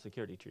Mutual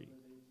Security Treaty.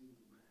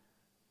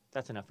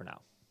 That's enough for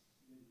now.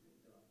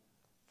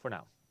 For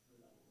now.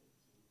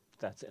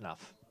 That's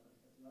enough.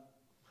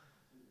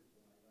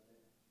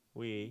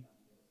 We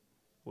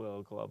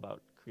will go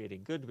about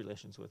creating good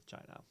relations with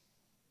China.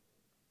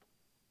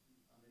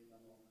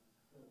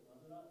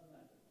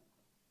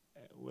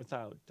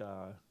 Without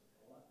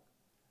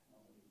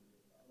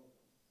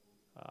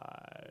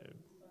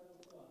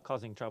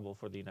causing trouble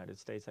for the United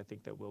States, I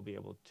think that we'll be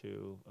able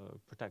to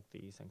protect the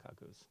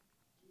senkakus.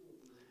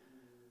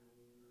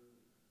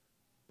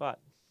 But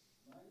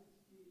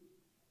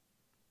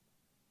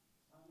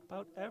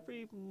about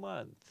every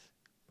month,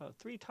 about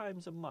 3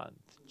 times a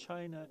month,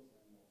 China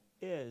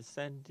is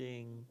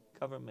sending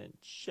government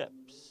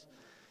ships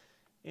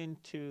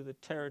into the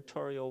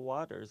territorial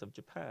waters of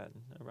Japan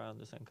around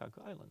the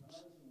Senkaku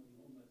Islands.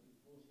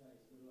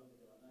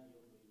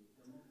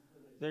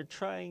 They're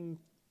trying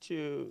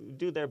to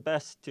do their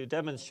best to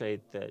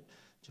demonstrate that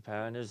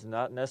Japan is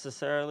not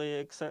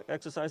necessarily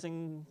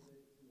exercising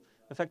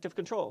effective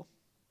control.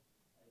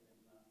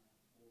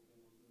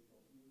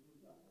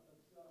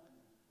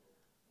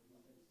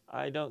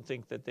 I don't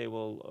think that they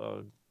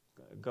will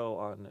go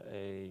on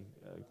a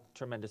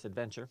tremendous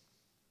adventure.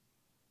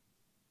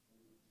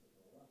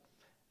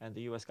 And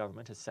the U.S.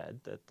 government has said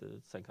that the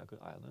Senkaku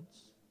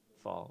Islands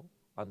fall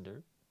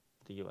under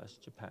the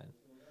U.S.-Japan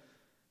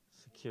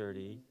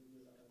security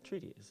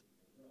treaties,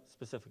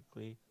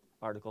 specifically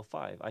Article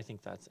 5. I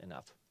think that's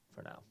enough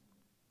for now.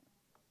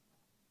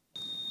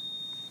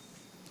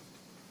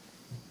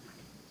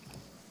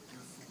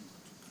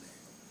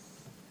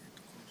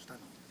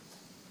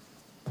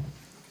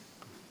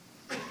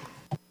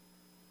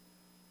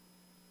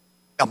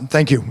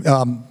 Thank you.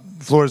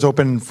 Floor is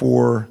open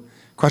for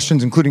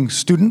questions, including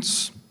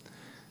students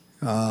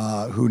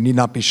who need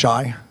not be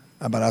shy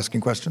about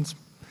asking questions.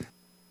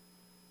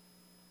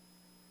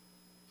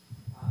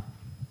 I'm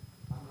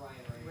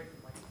Ryan Rainey.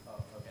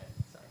 Oh, okay,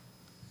 sorry.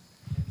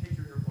 Take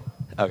your earphone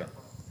out. Okay.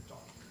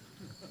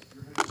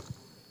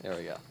 There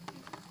we go.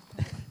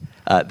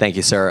 Thank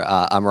you, sir.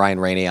 I'm Ryan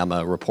Rainey. I'm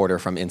a reporter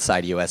from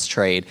Inside U.S.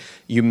 Trade.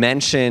 You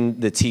mentioned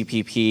the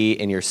TPP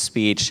in your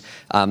speech.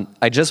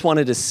 I just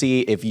wanted to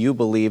see if you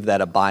believe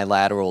that a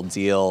bilateral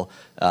deal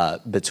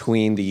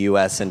between the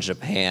U.S. and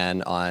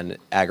Japan on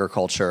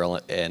agricultural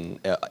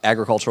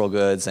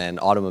goods and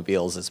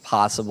automobiles is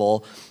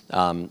possible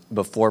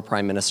before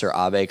Prime Minister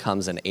Abe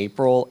comes in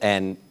April,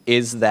 and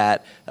is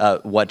that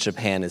what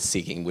Japan is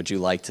seeking? Would you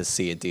like to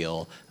see a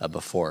deal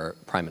before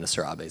Prime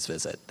Minister Abe's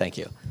visit? Thank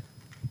you.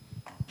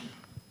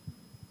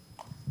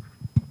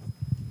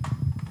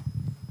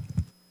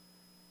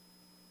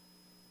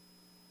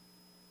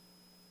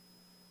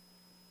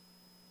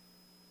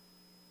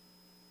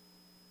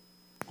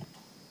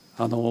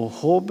 So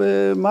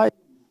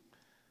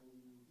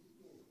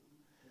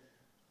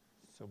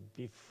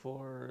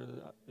before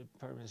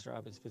Prime Minister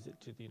Abe's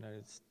visit to the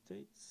United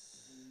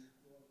States,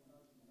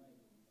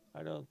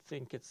 I don't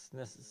think it's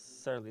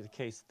necessarily the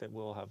case that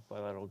we'll have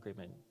bilateral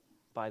agreement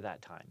by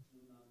that time.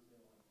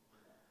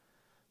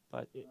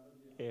 But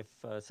if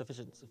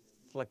sufficient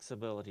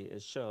flexibility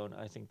is shown,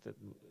 I think that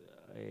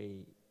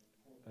an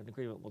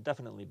agreement will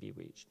definitely be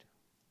reached.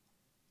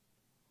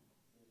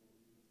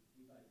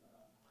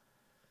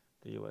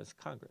 The U.S.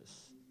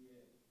 Congress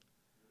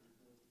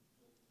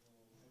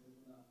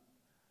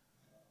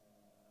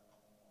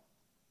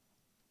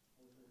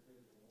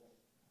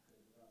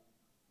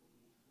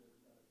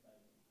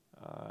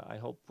I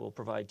hope will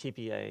provide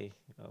TPA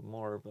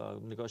more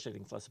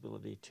negotiating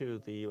flexibility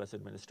to the U.S.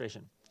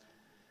 administration.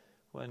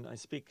 When I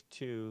speak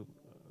to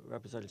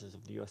representatives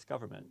of the U.S.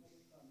 government,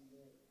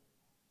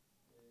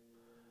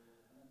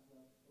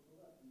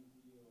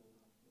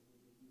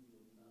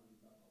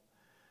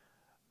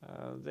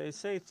 they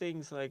say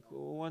things like,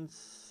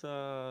 once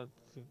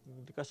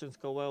discussions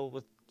go well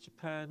with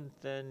Japan,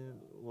 then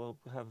we'll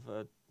have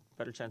a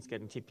better chance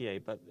getting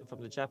TPA. But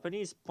from the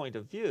Japanese point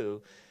of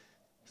view,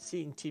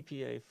 seeing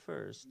TPA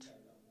first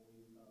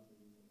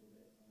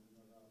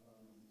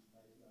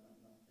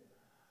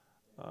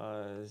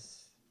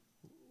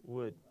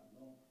would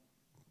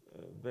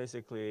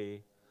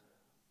basically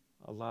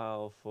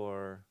allow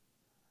for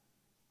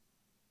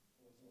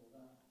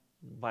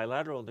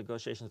bilateral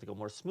negotiations to go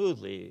more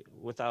smoothly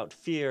without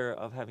fear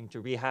of having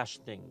to rehash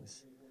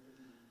things.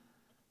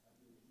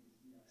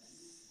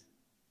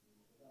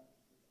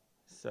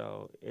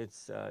 So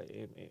it's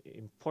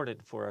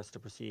important for us to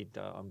proceed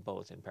on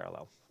both in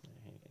parallel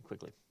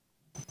quickly.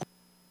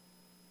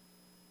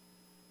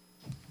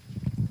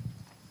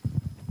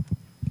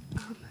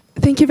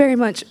 Thank you very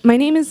much. My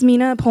name is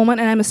Mina Pullman,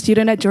 and I'm a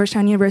student at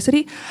Georgetown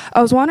University.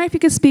 I was wondering if you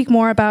could speak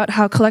more about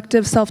how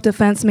collective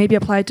self-defense may be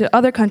applied to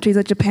other countries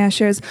that Japan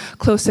shares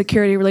close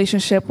security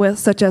relationship with,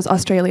 such as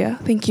Australia.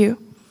 Thank you.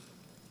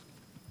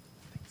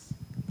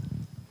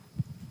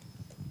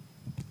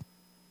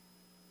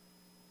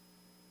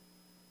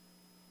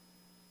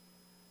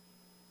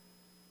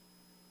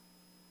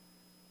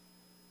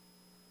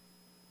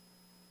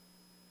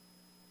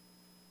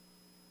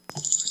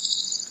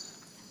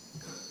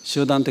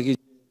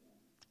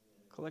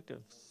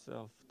 Collective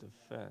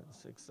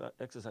self-defense,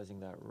 exercising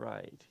that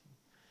right,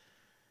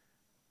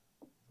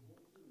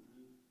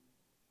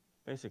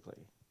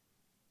 basically,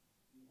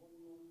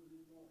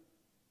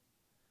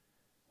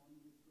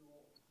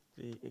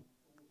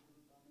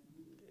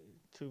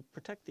 to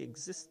protect the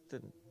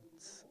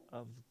existence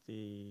of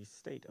the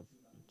state of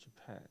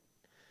Japan,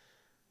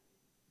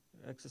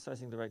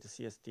 exercising the right to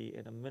CSD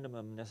in a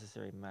minimum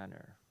necessary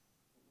manner,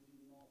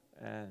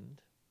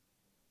 and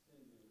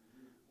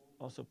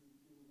also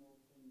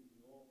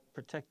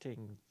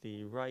protecting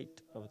the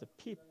right of the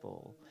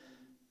people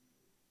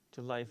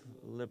to life,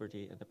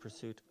 liberty, and the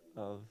pursuit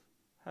of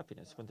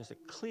happiness when there's a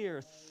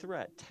clear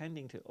threat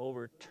tending to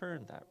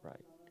overturn that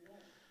right.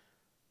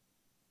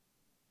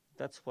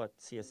 That's what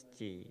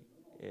CSD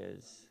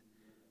is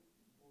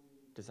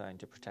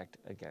designed to protect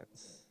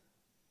against.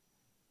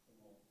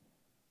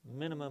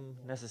 Minimum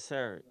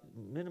necessary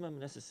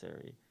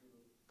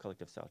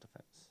collective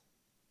self-defense.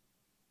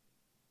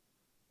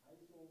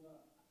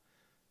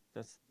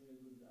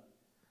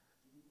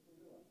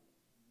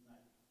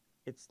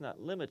 It's not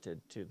limited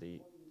to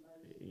the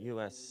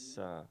U.S.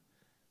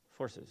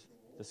 Forces,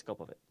 the scope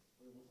of it.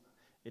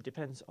 It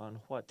depends on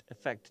what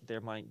effect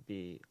there might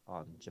be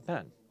on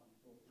Japan.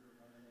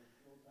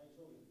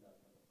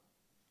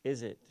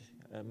 Is it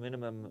a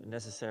minimum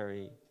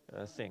necessary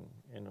thing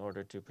in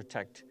order to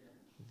protect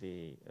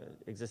the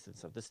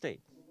existence of the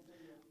state,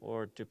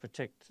 or to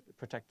protect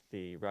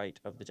the right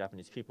of the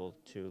Japanese people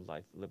to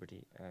life,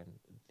 liberty, and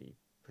the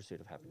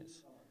pursuit of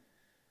happiness?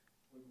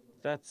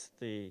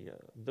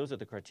 Those are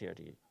the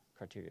criteria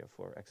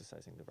for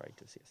exercising the right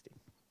to CSD.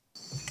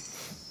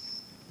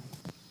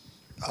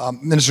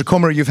 Minister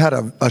Komura, you've had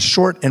a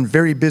short and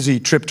very busy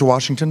trip to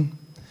Washington.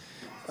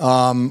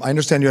 I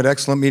understand you had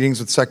excellent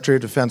meetings with Secretary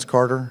of Defense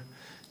Carter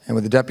and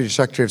with the Deputy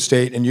Secretary of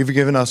State, and you've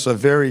given us a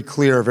very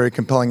clear, very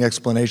compelling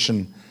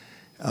explanation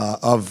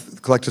of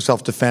collective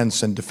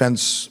self-defense and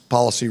defense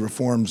policy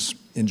reforms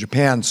in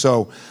Japan.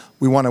 So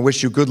we want to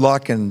wish you good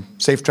luck and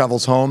safe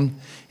travels home,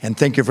 and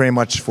thank you very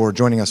much for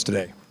joining us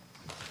today.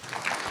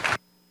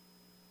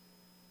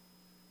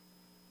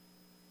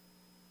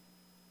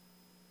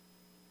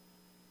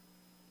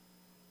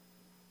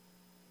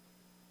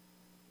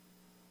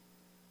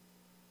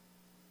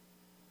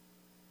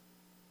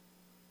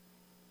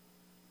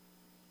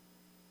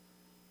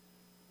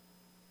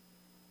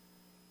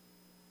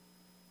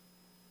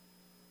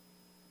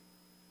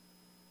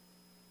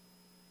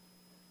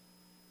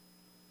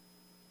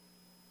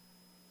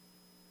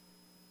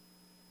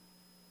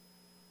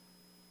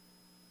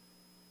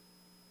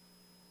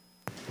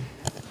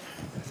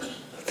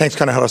 Thanks,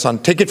 Kanehara-san.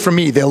 Take it from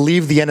me, they'll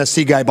leave the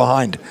NSC guy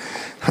behind.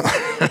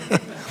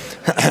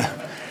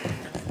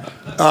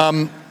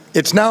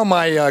 It's now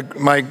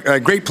my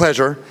great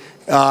pleasure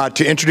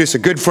to introduce a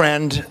good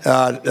friend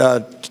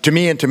to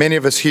me and to many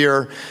of us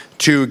here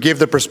to give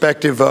the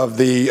perspective of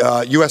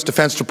the U.S.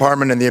 Defense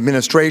Department and the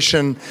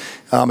administration,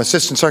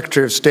 Assistant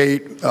Secretary of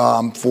State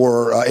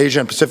for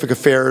Asia and Pacific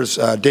Affairs,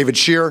 David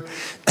Shear.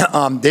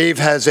 Dave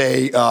has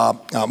a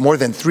more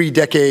than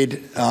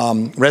 3-decade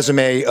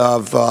resume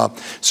of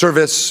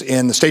service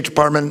in the State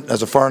Department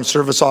as a Foreign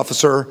Service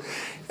Officer.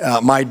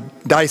 My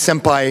Dai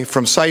Senpai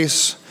from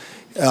CSIS,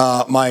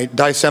 my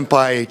Dai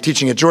Senpai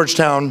teaching at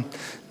Georgetown,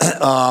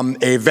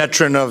 a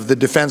veteran of the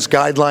defense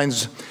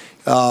guidelines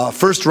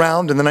first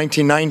round in the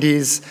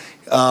 1990s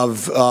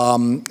of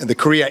the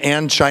Korea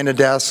and China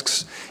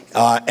desks,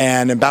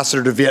 and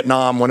ambassador to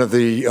Vietnam, one of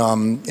the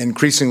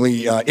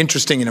increasingly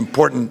interesting and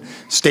important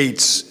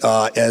states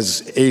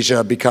as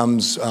Asia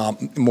becomes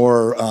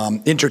more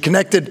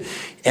interconnected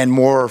and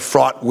more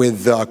fraught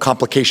with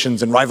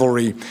complications and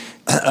rivalry.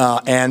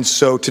 And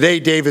so today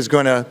Dave is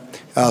going to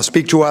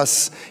speak to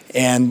us,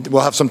 and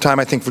we'll have some time,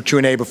 I think, for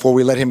Q&A before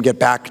we let him get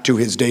back to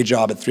his day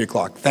job at 3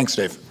 o'clock. Thanks,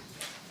 Dave.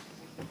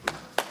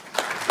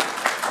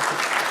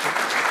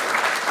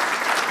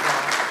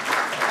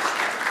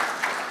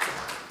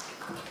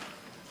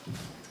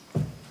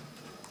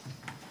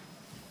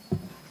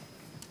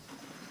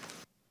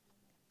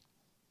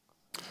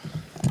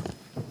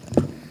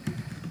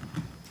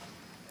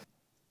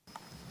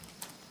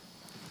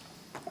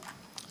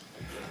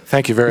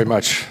 Thank you very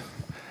much,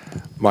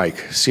 Mike.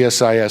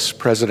 CSIS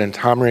President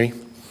Hamre,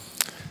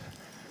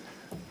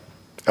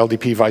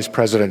 LDP Vice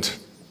President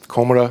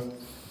Komura,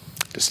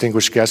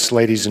 distinguished guests,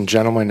 ladies and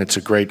gentlemen, it's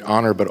a great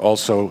honor, but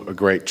also a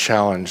great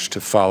challenge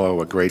to follow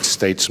a great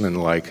statesman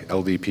like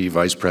LDP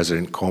Vice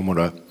President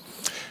Komura,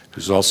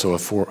 who's also a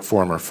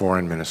former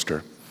foreign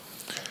minister.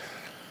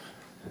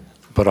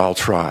 But I'll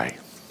try.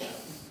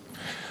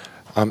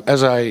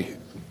 As I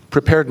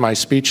prepared my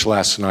speech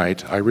last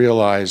night, I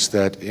realized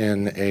that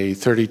in a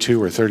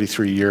 32 or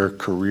 33-year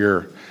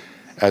career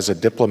as a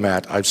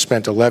diplomat, I've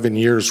spent 11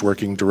 years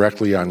working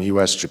directly on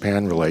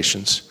U.S.-Japan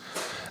relations.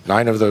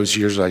 9 of those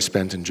years I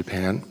spent in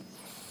Japan.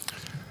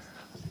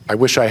 I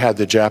wish I had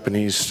the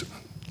Japanese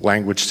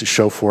language to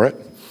show for it.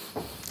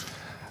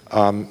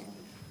 I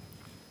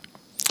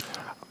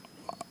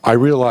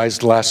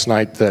realized last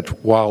night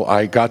that while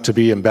I got to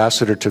be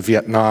ambassador to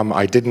Vietnam,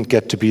 I didn't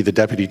get to be the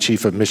deputy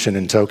chief of mission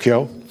in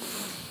Tokyo.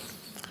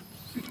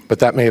 But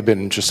that may have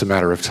been just a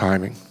matter of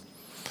timing.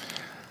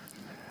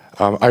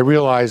 I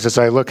realize as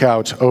I look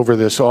out over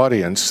this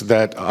audience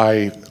that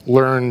I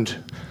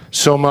learned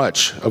so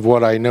much of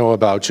what I know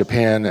about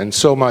Japan and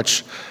so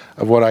much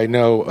of what I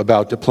know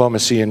about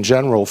diplomacy in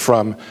general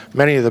from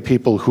many of the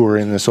people who are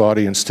in this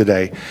audience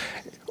today,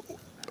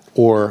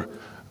 or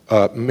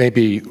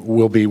maybe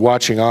will be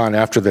watching on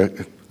after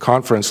the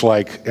conference,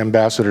 like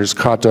Ambassadors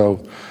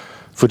Kato,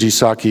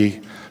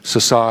 Fujisaki,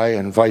 Sasai,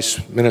 and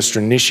Vice Minister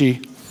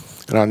Nishi.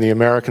 And on the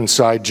American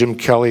side, Jim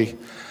Kelly,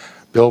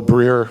 Bill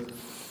Breer,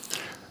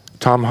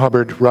 Tom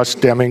Hubbard, Russ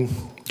Deming,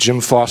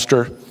 Jim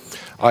Foster.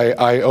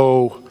 I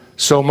owe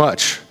so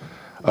much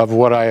of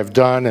what I have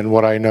done and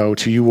what I know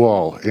to you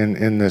all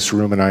in this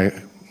room, and I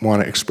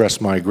want to express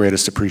my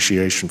greatest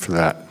appreciation for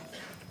that.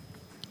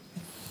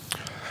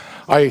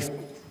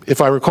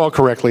 If I recall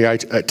correctly, I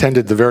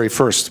attended the very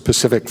first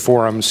Pacific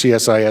Forum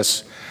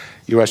CSIS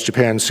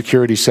U.S.-Japan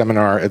Security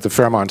Seminar at the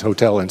Fairmont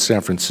Hotel in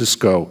San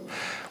Francisco,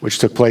 which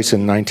took place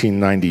in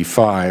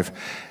 1995,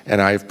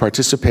 and I've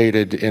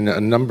participated in a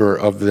number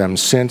of them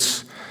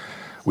since.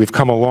 We've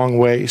come a long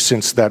way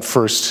since that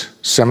first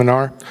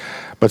seminar,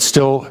 but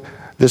still,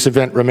 this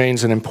event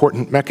remains an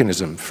important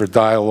mechanism for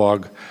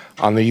dialogue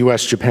on the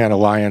U.S.-Japan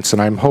alliance,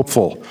 and I'm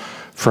hopeful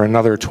for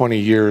another 20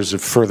 years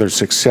of further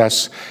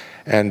success,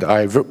 and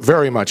I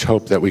very much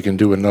hope that we can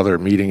do another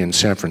meeting in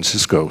San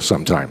Francisco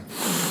sometime.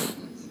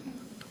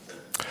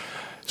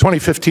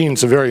 2015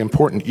 is a very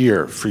important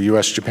year for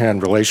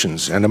U.S.-Japan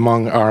relations, and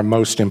among our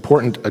most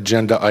important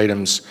agenda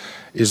items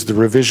is the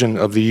revision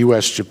of the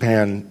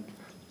U.S.-Japan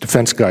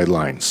Defense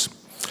Guidelines.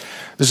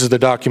 This is the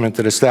document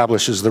that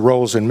establishes the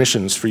roles and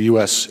missions for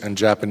U.S. and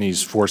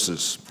Japanese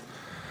forces.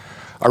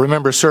 I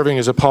remember serving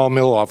as a Paul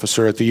Mill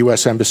officer at the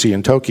U.S. Embassy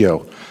in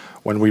Tokyo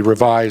when we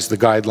revised the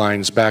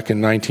guidelines back in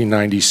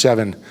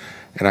 1997,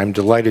 and I'm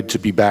delighted to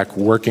be back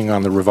working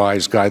on the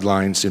revised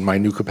guidelines in my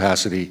new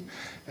capacity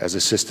as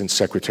Assistant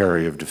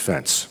Secretary of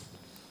Defense.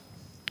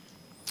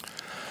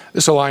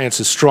 This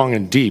alliance is strong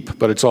and deep,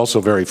 but it's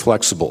also very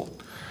flexible.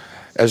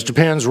 As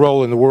Japan's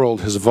role in the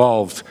world has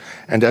evolved,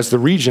 and as the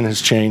region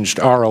has changed,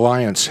 our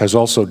alliance has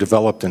also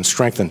developed and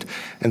strengthened,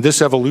 and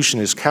this evolution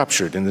is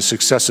captured in the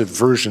successive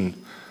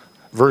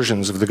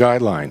versions of the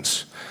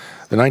guidelines.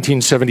 The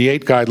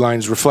 1978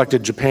 guidelines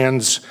reflected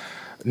Japan's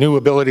new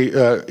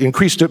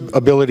increased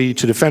ability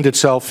to defend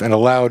itself and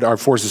allowed our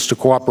forces to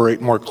cooperate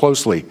more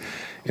closely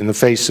in the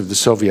face of the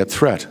Soviet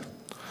threat.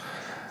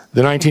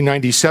 The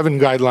 1997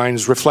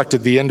 guidelines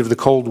reflected the end of the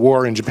Cold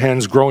War and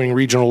Japan's growing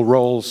regional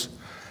roles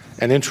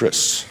and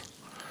interests.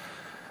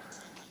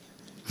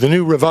 The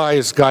new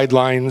revised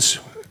guidelines,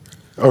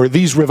 or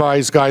these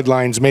revised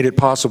guidelines, made it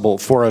possible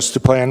for us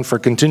to plan for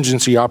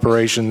contingency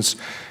operations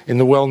in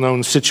the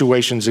well-known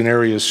situations in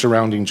areas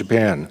surrounding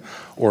Japan,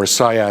 or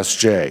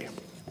CSIS-J.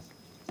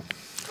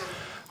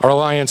 Our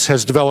alliance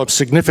has developed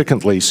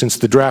significantly since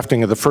the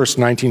drafting of the first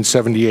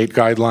 1978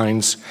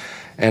 guidelines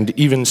and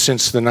even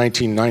since the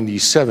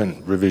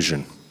 1997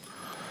 revision.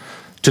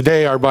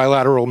 Today, our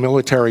bilateral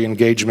military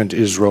engagement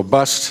is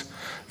robust.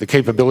 The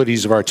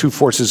capabilities of our two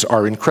forces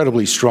are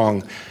incredibly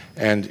strong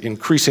and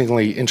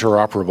increasingly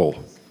interoperable.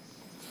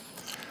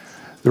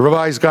 The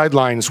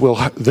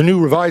new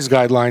revised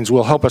guidelines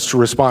will help us to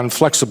respond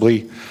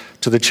flexibly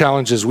to the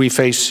challenges we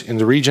face in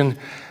the region,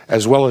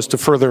 as well as to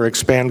further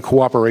expand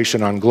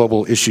cooperation on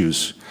global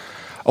issues.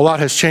 A lot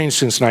has changed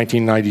since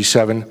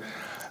 1997.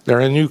 There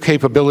are new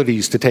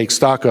capabilities to take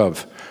stock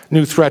of,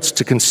 new threats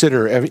to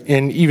consider,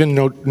 and even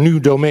new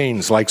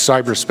domains like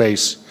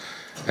cyberspace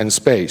and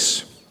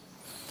space.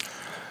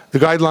 The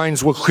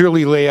guidelines will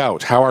clearly lay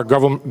out how our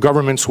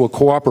governments will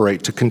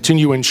cooperate to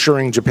continue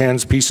ensuring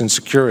Japan's peace and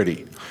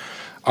security.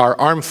 Our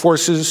armed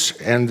forces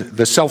and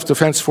the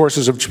self-defense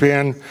forces of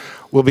Japan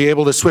will be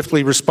able to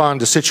swiftly respond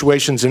to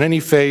situations in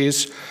any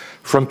phase,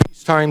 from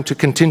peacetime to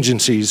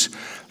contingencies,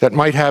 that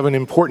might have an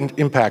important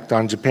impact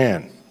on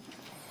Japan.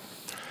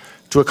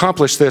 To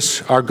accomplish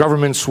this, our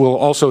governments will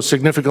also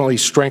significantly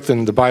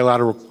strengthen the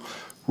bilateral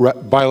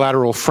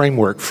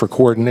framework for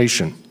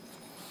coordination.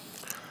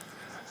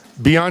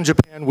 Beyond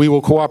Japan, we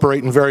will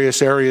cooperate in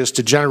various areas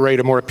to generate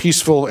a more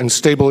peaceful and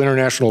stable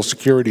international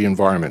security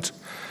environment.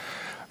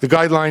 The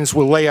guidelines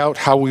will lay out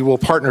how we will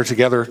partner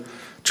together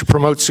to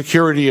promote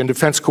security and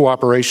defense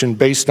cooperation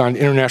based on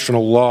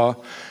international law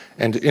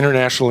and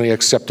internationally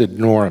accepted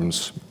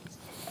norms.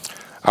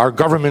 Our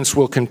governments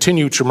will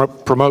continue to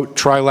promote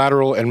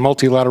trilateral and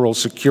multilateral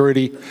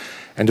security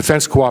and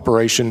defense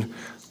cooperation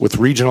with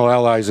regional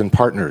allies and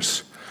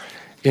partners.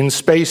 In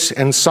space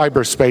and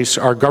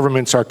cyberspace, our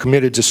governments are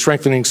committed to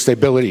strengthening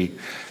stability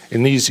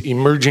in these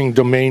emerging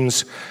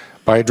domains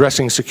by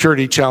addressing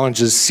security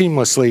challenges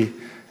seamlessly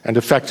and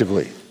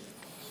effectively.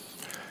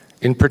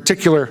 In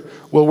particular,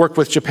 we'll work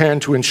with Japan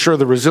to ensure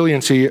the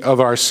resiliency of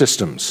our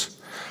systems.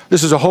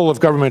 This is a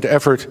whole-of-government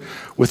effort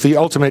with the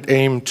ultimate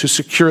aim to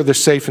secure the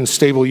safe and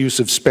stable use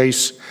of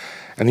space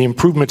and the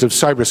improvement of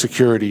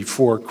cybersecurity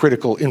for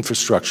critical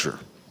infrastructure.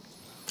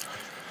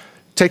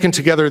 Taken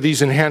together,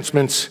 these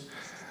enhancements,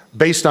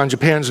 based on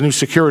Japan's new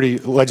security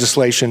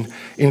legislation,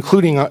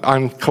 including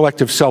on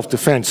collective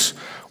self-defense,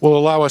 will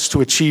allow us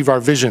to achieve our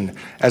vision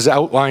as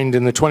outlined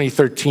in the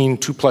 2013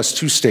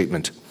 2+2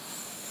 statement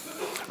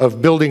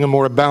of building a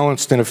more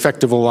balanced and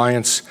effective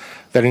alliance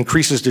that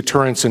increases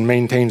deterrence and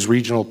maintains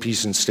regional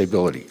peace and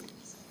stability.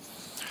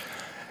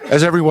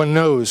 As everyone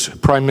knows,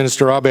 Prime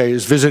Minister Abe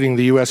is visiting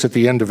the US at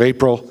the end of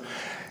April,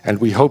 and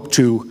we hope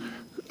to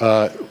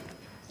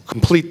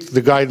complete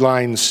the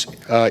guidelines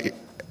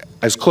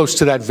as close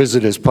to that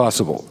visit as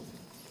possible.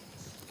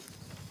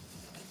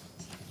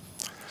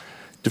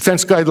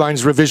 Defense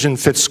guidelines revision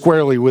fits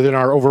squarely within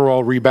our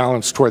overall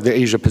rebalance toward the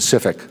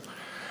Asia-Pacific.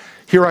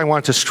 Here I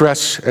want to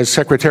stress, as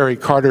Secretary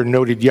Carter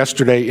noted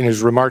yesterday in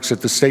his remarks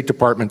at the State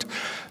Department,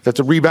 that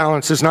the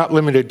rebalance is not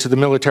limited to the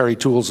military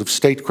tools of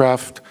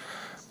statecraft,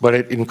 but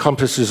it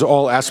encompasses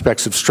all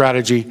aspects of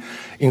strategy,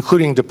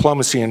 including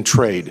diplomacy and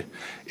trade.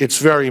 It's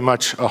very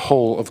much a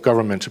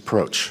whole-of-government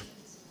approach.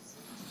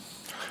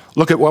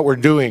 Look at what we're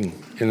doing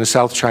in the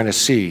South China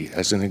Sea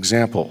as an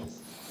example.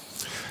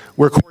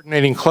 We're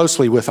coordinating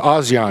closely with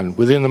ASEAN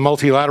within the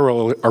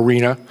multilateral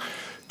arena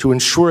to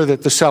ensure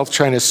that the South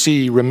China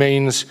Sea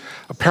remains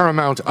a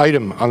paramount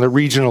item on the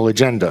regional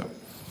agenda.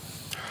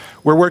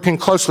 We're working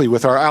closely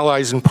with our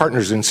allies and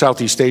partners in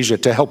Southeast Asia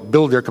to help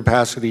build their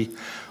capacity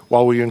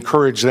while we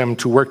encourage them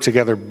to work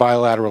together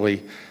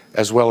bilaterally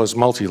as well as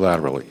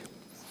multilaterally.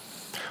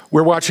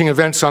 We're watching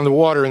events on the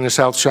water in the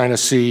South China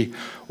Sea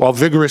while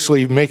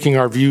vigorously making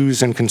our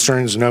views and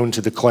concerns known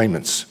to the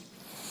claimants.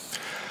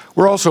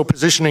 We're also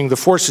positioning the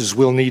forces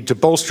we'll need to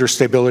bolster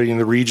stability in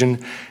the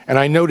region, and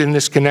I note in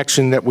this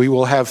connection that we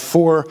will have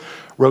 4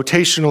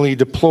 rotationally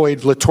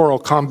deployed littoral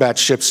combat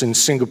ships in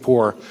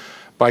Singapore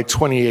by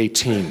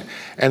 2018.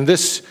 And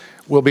this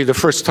will be the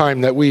first time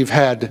that we've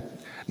had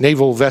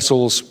naval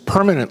vessels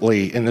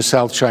permanently in the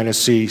South China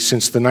Sea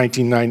since the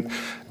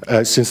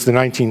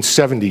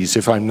 1970s,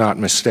 if I'm not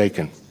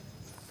mistaken.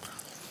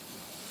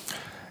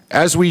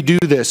 As we do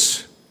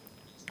this,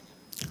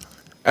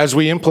 as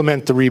we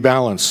implement the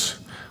rebalance,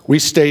 we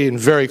stay in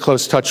very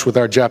close touch with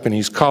our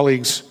Japanese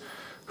colleagues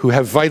who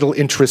have vital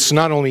interests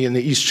not only in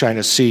the East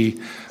China Sea,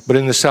 but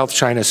in the South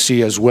China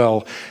Sea as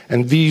well.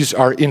 And these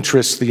are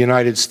interests the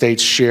United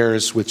States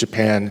shares with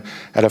Japan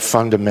at a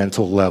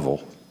fundamental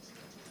level.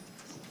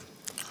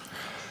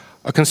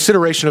 A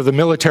consideration of the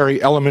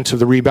military element of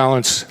the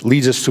rebalance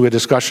leads us to a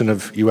discussion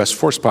of U.S.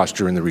 force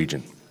posture in the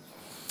region.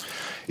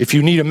 If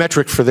you need a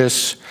metric for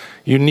this,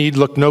 you need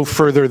look no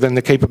further than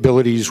the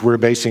capabilities we're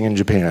basing in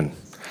Japan.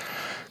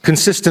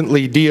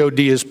 Consistently, DoD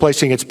is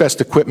placing its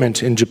best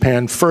equipment in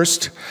Japan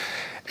first,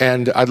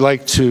 and I'd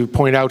like to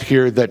point out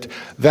here that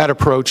that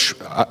approach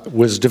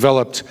was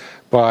developed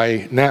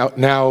by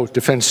now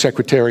Defense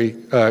Secretary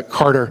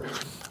Carter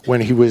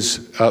when he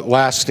was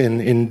last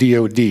in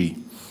DoD.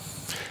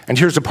 And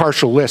here's a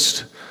partial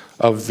list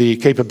of the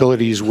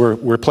capabilities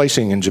we're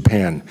placing in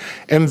Japan.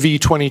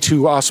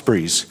 MV-22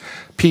 Ospreys,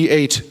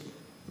 P-8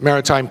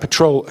 maritime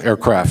patrol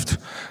aircraft,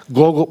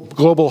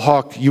 Global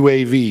Hawk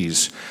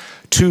UAVs,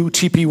 2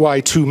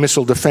 TPY-2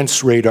 missile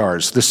defense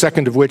radars, the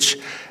second of which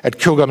at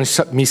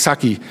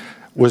Kyoga-Misaki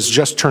was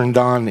just turned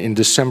on in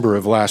December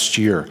of last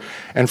year.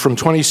 And from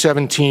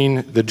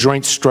 2017, the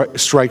Joint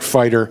Strike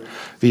Fighter,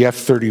 the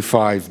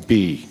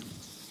F-35B.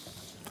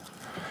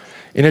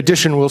 In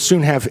addition, we'll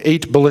soon have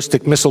 8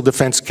 ballistic missile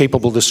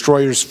defense-capable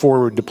destroyers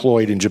forward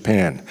deployed in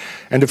Japan.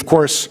 And of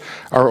course,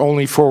 our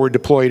only forward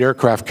deployed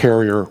aircraft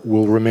carrier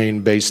will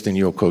remain based in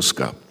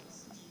Yokosuka.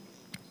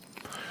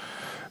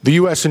 The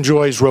U.S.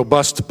 enjoys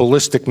robust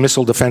ballistic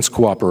missile defense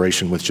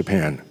cooperation with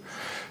Japan.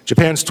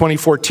 Japan's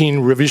 2014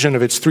 revision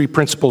of its 3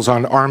 principles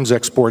on arms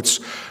exports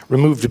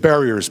removed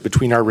barriers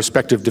between our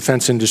respective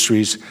defense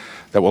industries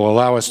that will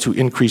allow us to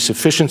increase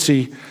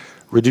efficiency,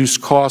 reduce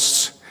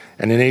costs,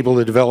 and enable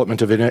the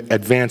development of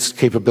advanced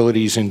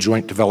capabilities in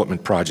joint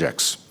development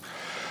projects.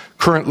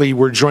 Currently,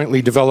 we're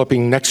jointly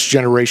developing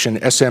next-generation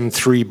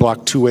SM-3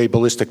 Block 2A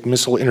ballistic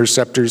missile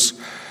interceptors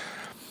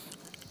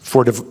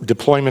for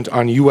deployment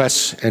on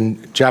U.S.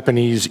 and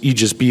Japanese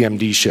Aegis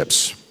BMD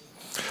ships.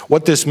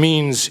 What this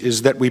means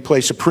is that we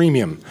place a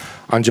premium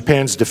on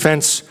Japan's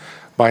defense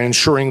by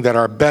ensuring that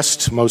our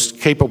best, most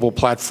capable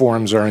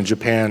platforms are in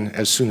Japan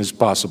as soon as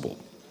possible.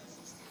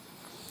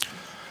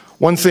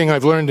 One thing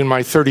I've learned in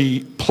my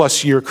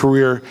 30-plus year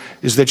career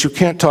is that you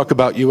can't talk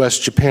about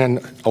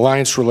U.S.-Japan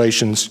alliance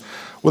relations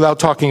without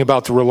talking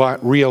about the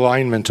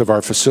realignment of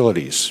our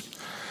facilities.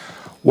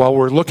 While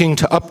we're looking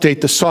to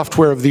update the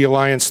software of the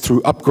alliance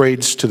through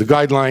upgrades to the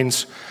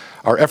guidelines,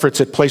 our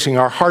efforts at placing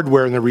our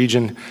hardware in the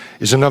region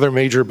is another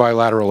major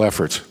bilateral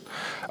effort.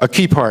 A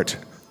key part,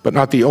 but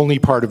not the only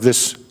part of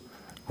this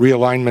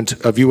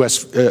realignment of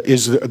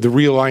is the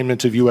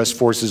realignment of U.S.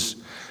 forces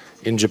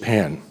in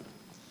Japan.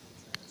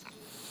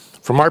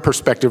 From our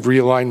perspective,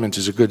 realignment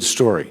is a good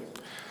story.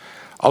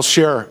 I'll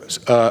share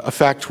a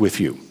fact with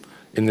you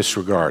in this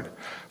regard.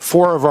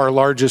 4 of our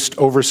largest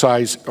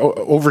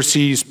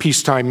overseas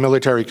peacetime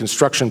military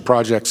construction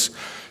projects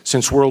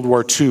since World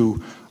War II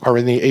are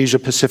in the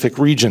Asia-Pacific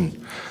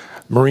region.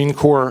 Marine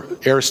Corps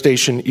Air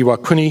Station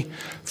Iwakuni,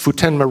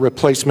 Futenma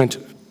Replacement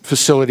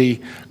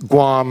Facility,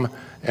 Guam,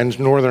 and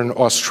Northern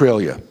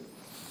Australia.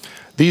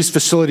 These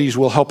facilities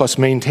will help us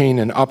maintain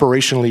an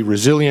operationally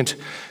resilient,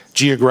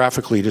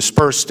 geographically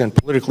dispersed, and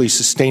politically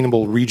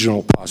sustainable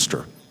regional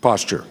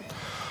posture.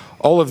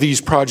 All of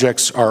these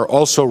projects are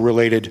also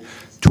related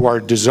to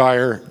our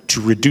desire to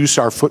reduce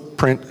our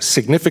footprint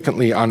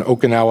significantly on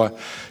Okinawa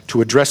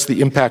to address the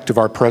impact of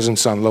our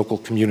presence on local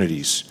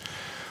communities.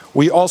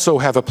 We also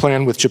have a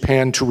plan with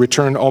Japan to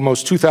return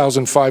almost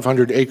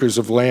 2,500 acres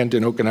of land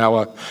in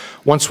Okinawa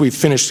once we've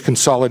finished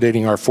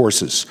consolidating our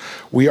forces.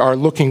 We are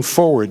looking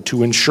forward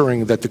to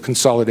ensuring that the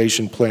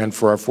consolidation plan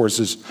for our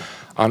forces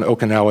on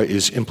Okinawa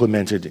is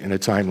implemented in a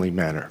timely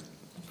manner.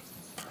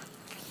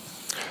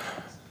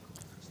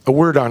 A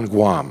word on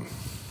Guam.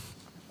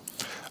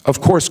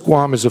 Of course,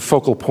 Guam is a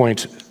focal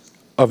point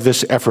of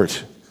this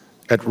effort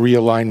at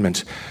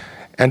realignment.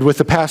 And with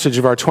the passage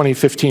of our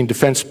 2015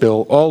 defense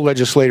bill, all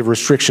legislative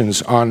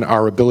restrictions on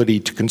our ability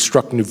to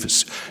construct new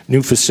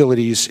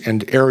facilities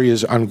and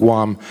areas on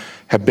Guam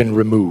have been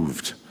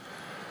removed.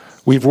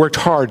 We've worked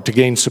hard to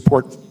gain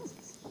support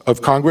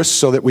of Congress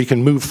so that we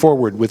can move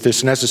forward with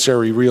this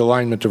necessary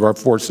realignment of our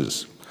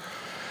forces.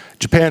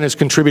 Japan is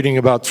contributing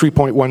about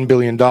 $3.1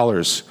 billion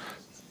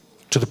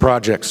to the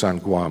projects on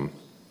Guam.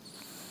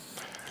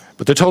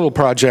 But the total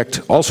project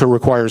also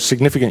requires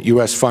significant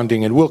U.S.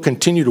 funding, and we'll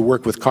continue to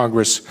work with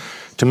Congress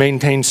to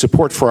maintain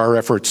support for our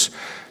efforts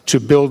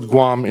to build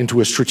Guam into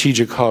a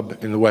strategic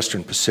hub in the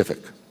Western Pacific.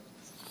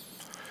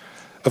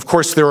 Of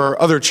course, there are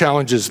other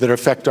challenges that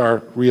affect our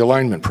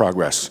realignment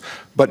progress,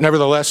 but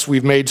nevertheless,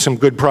 we've made some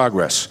good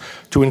progress,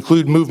 to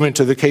include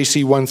movement of the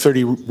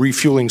KC-130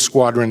 refueling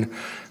squadron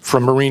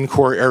from Marine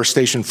Corps Air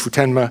Station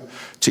Futenma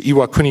to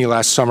Iwakuni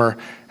last summer,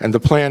 and the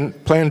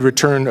planned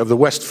return of the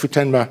West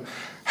Futenma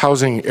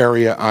housing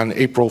area on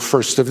April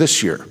 1st of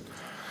this year.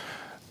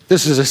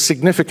 This is a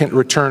significant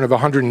return of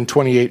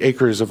 128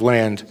 acres of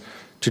land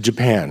to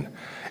Japan.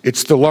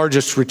 It's the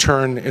largest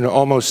return in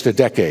almost a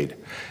decade,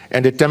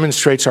 and it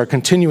demonstrates our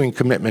continuing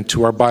commitment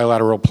to our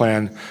bilateral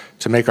plan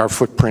to make our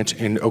footprint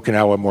in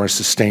Okinawa more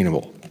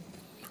sustainable.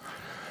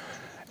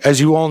 As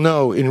you all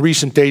know, in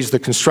recent days, the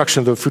construction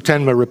of the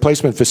Futenma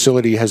replacement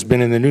facility has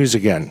been in the news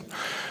again.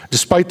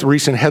 Despite the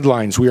recent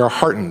headlines, we are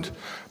heartened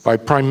by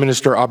Prime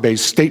Minister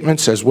Abe's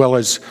statements, as well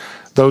as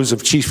those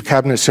of Chief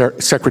Cabinet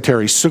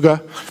Secretary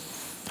Suga,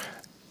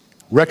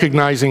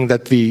 recognizing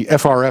that the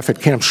FRF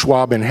at Camp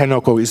Schwab in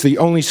Henoko is the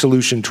only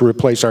solution to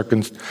replace our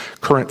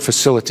current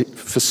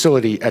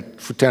facility at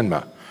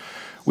Futenma.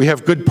 We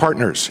have good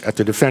partners at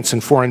the Defense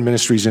and Foreign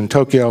Ministries in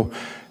Tokyo,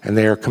 and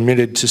they are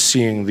committed to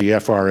seeing the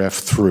FRF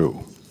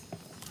through.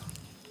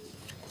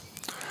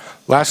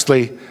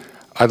 Lastly,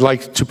 I'd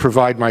like to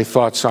provide my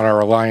thoughts on our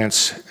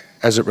alliance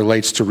as it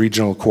relates to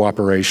regional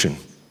cooperation.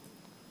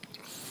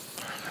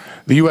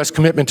 The U.S.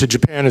 commitment to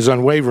Japan is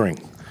unwavering.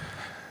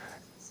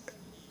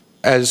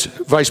 As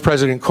Vice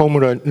President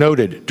Komura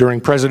noted during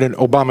President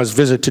Obama's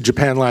visit to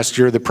Japan last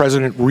year, the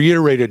President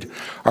reiterated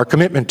our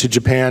commitment to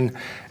Japan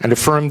and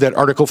affirmed that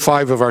Article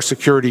 5 of our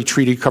security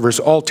treaty covers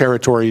all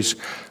territories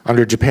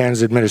under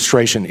Japan's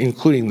administration,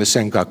 including the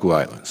Senkaku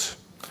Islands.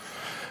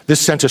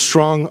 This sent a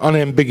strong,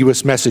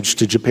 unambiguous message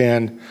to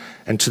Japan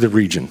and to the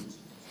region.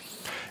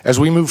 As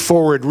we move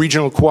forward,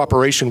 regional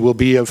cooperation will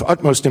be of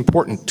utmost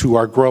importance to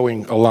our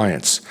growing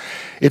alliance.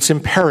 It's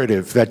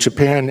imperative that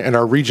Japan and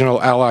our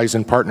regional allies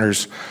and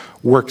partners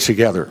work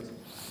together.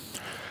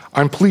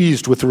 I'm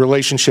pleased with the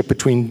relationship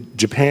between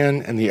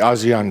Japan and the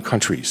ASEAN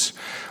countries.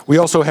 We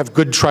also have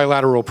good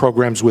trilateral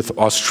programs with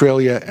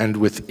Australia and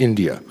with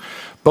India.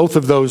 Both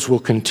of those will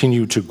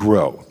continue to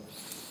grow.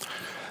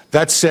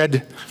 That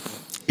said,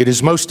 it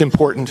is most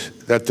important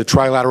that the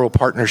trilateral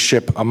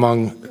partnership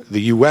among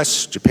the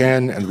U.S.,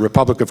 Japan, and the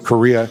Republic of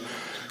Korea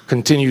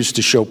continues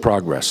to show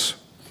progress.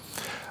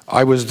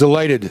 I was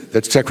delighted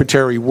that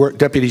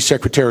Deputy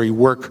Secretary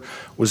Work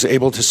was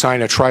able to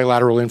sign a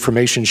trilateral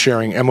information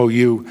sharing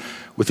MOU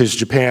with his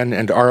Japan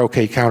and ROK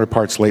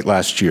counterparts late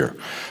last year.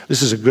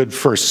 This is a good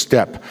first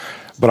step,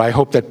 but I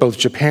hope that both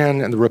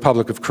Japan and the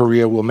Republic of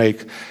Korea will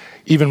make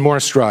even more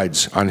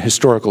strides on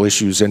historical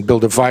issues and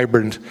build a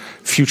vibrant,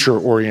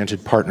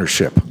 future-oriented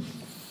partnership.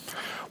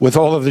 With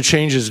all of the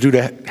changes due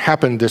to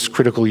happen this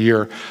critical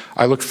year,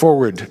 I look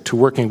forward to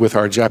working with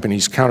our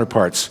Japanese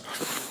counterparts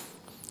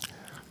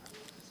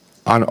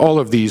on all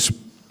of these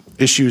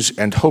issues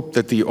and hope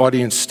that the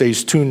audience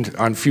stays tuned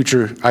on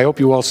future, I hope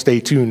you all stay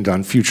tuned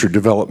on future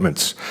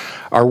developments.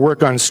 Our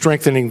work on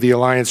strengthening the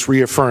alliance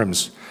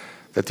reaffirms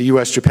that the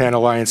U.S.-Japan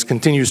alliance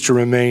continues to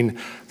remain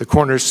the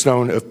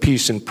cornerstone of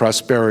peace and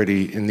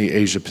prosperity in the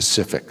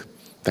Asia-Pacific.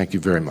 Thank you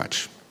very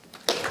much.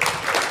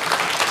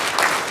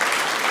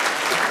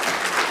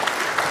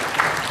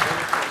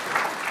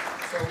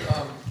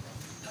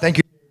 Thank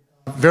you.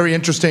 Very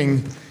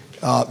interesting,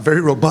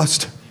 very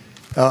robust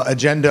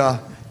agenda.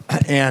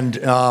 And,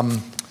 you know,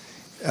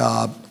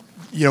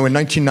 in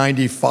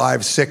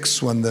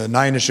 1995-6, when the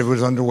Nye Initiative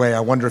was underway, I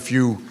wonder if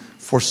you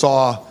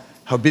foresaw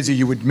how busy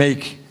you would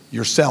make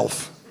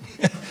yourself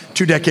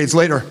 2 decades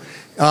later.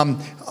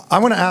 I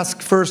want to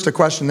ask first a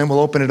question, then we'll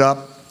open it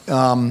up.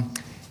 I'm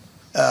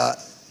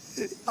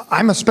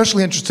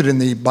especially interested in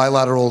the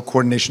bilateral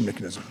coordination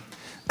mechanism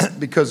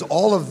because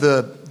all of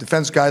the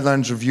defense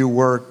guidelines review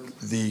work,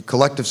 the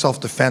collective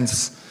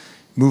self-defense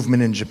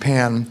movement in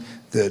Japan,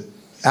 the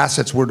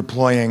assets we're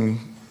deploying,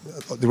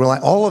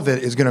 all of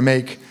it is going to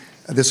make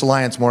this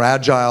alliance more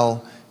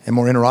agile and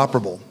more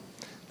interoperable.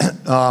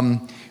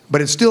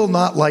 But it's still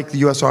not like the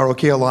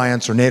US-ROK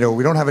alliance or NATO.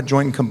 We don't have a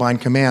joint and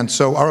combined command.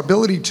 So our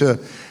ability to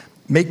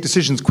make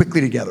decisions quickly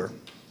together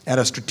at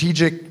a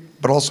strategic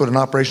but also at an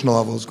operational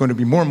level is going to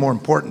be more and more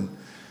important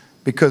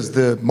because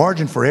the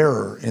margin for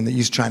error in the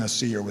East China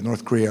Sea or with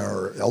North Korea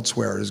or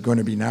elsewhere is going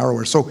to be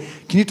narrower. So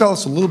can you tell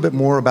us a little bit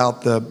more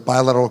about the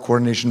bilateral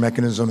coordination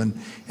mechanism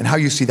and how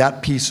you see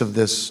that piece of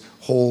this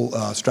whole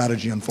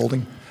strategy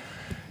unfolding?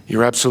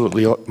 You're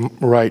absolutely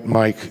right,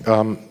 Mike.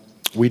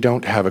 We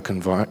don't have a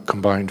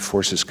combined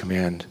forces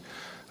command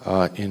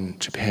in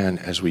Japan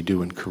as we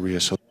do in Korea.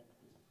 So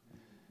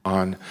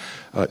on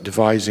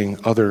devising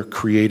other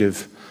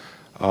creative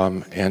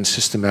and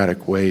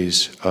systematic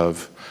ways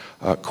of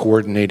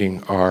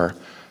coordinating our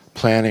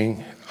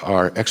planning,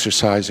 our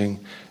exercising,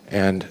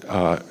 and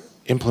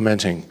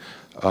implementing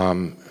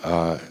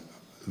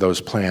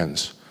those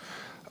plans.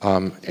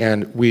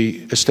 And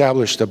we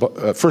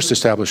first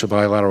established a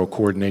bilateral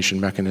coordination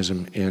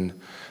mechanism in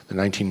the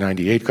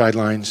 1998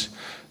 guidelines.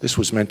 This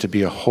was meant to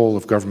be a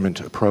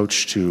whole-of-government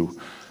approach to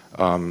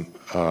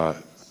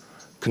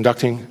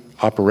conducting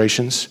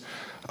operations.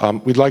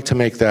 We'd like to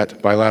make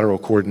that bilateral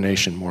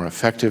coordination more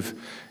effective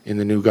in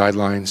the new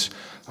guidelines.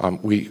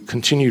 We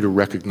continue to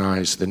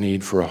recognize the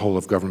need for a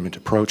whole-of-government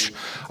approach.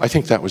 I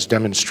think that was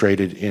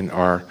demonstrated in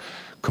our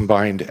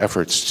combined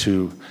efforts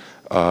to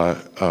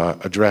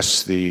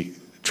address the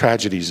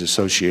tragedies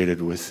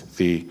associated with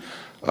the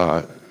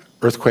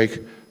earthquake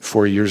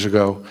 4 years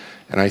ago.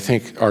 And I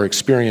think our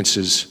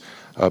experiences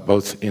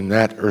both in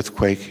that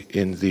earthquake,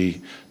 in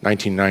the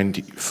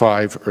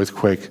 1995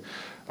 earthquake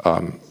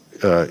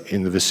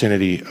in the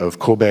vicinity of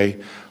Kobe,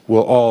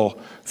 will all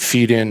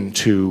feed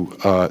into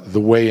the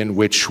way in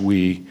which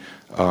we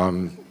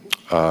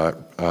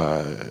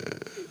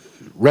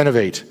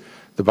renovate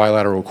the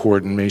bilateral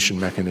coordination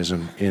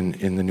mechanism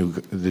in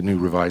the new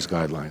revised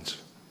guidelines.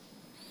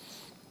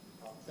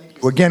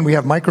 Again, we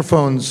have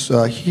microphones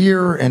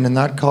here and in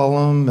that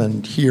column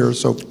and here,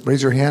 so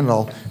raise your hand.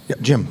 Yeah,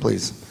 Jim,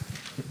 please.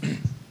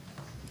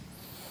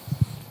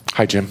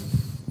 Hi, Jim.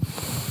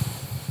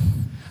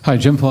 Hi,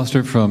 Jim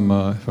Foster from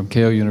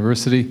Keio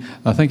University.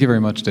 Thank you very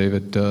much,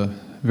 David.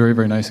 Very,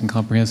 very nice and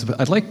comprehensive.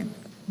 I'd like,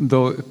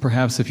 though,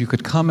 perhaps if you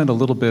could comment a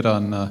little bit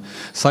on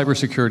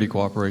cybersecurity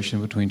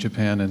cooperation between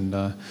Japan and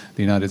the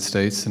United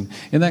States, and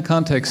in that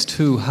context,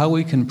 too, how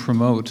we can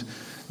promote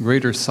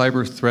greater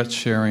cyber threat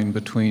sharing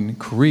between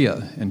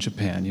Korea and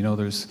Japan. You know,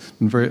 there's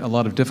been a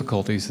lot of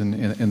difficulties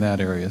in that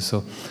area. So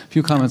a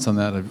few comments on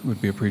that would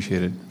be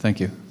appreciated. Thank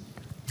you.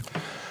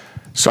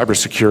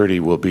 Cybersecurity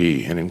will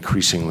be an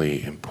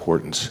increasingly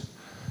important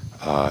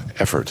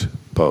effort,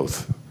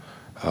 both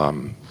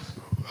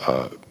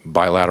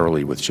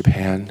bilaterally with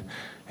Japan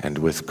and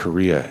with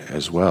Korea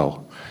as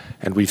well.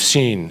 And we've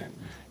seen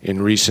in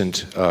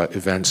recent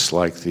events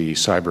like the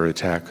cyber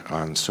attack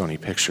on Sony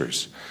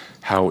Pictures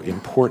how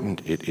important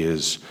it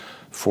is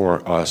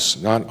for us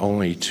not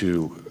only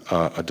to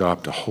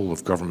adopt a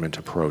whole-of-government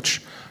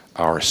approach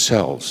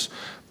ourselves,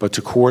 but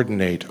to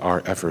coordinate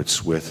our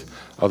efforts with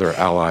other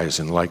allies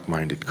and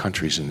like-minded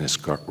countries in this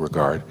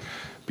regard,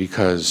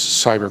 because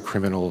cyber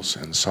criminals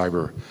and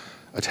cyber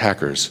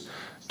attackers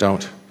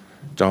don't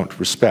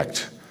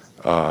respect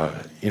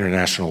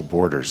international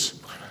borders,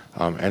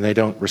 and they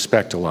don't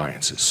respect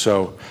alliances.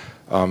 So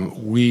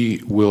we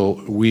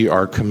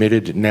are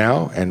committed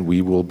now, and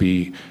we will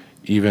be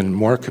even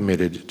more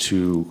committed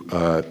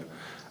to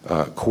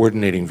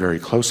coordinating very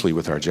closely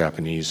with our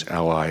Japanese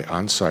ally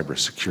on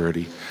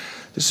cybersecurity.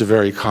 This is a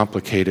very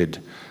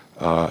complicated,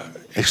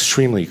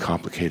 extremely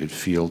complicated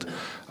field,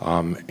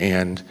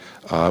 and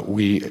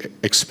we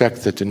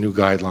expect that the new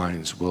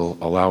guidelines will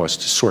allow us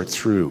to sort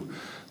through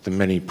the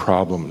many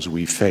problems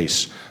we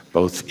face,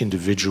 both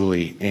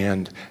individually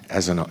and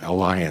as an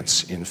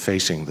alliance in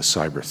facing the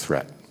cyber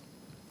threat.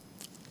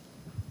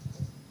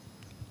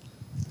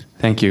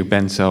 Thank you,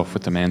 Ben Self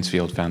with the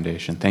Mansfield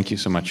Foundation. Thank you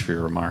so much for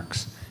your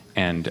remarks.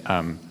 And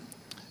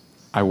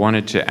I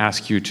wanted to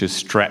ask you to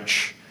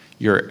stretch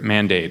your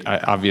mandate.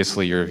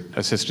 Obviously, you're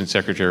Assistant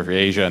Secretary for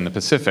Asia and the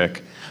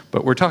Pacific,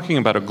 but we're talking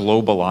about a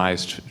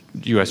globalized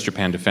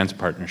U.S.-Japan defense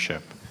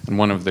partnership. And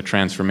one of the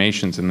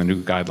transformations in the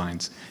new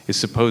guidelines is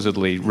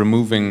supposedly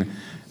removing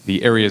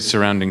the areas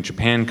surrounding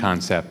Japan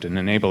concept and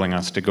enabling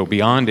us to go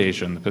beyond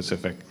Asia and the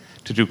Pacific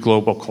to do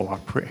global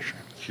cooperation.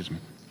 Excuse me.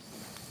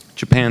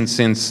 Japan,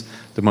 since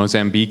the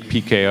Mozambique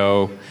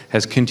PKO,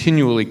 has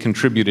continually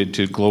contributed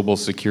to global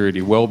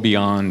security well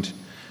beyond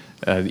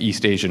the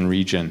East Asian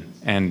region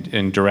and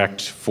in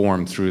direct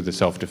form through the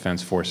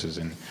self-defense forces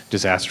in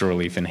disaster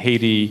relief in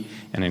Haiti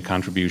and in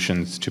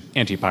contributions to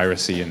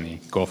anti-piracy in the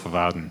Gulf of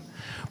Aden.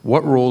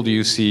 What role do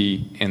you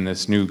see in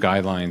this new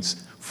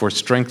guidelines for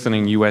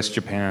strengthening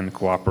U.S.-Japan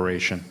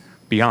cooperation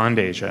beyond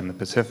Asia and the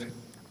Pacific,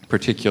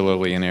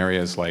 particularly in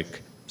areas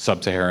like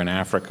sub-Saharan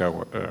Africa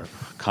or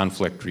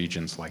conflict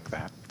regions like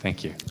that?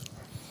 Thank you.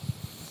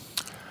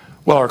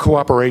 Well, our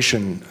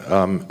cooperation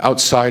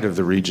outside of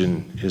the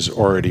region is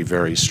already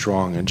very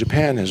strong, and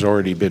Japan has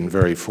already been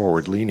very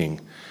forward-leaning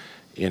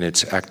in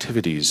its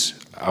activities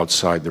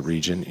outside the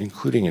region,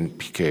 including in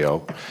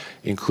PKO,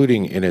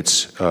 including in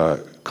its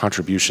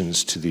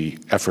contributions to the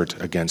effort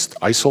against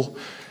ISIL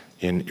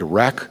in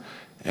Iraq,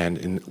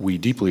 and we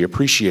deeply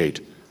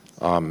appreciate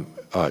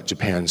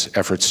Japan's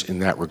efforts in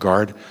that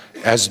regard,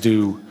 as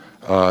do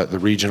the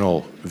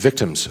regional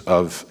victims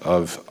of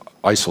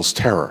ISIL's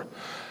terror.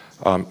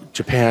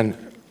 Japan,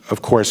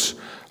 of course,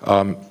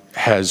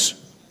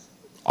 has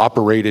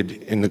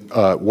operated in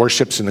the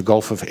warships in the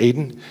Gulf of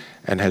Aden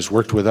and has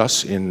worked with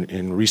us in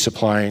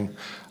resupplying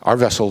our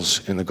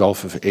vessels in the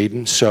Gulf of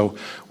Aden. So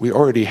we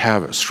already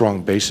have a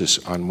strong basis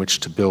on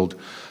which to build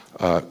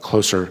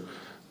closer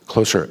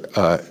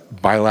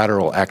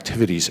bilateral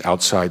activities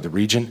outside the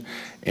region.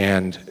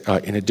 And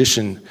in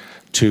addition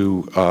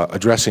to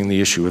addressing the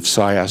issue of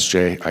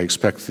CSIS, I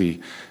expect the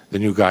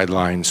new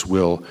guidelines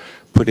will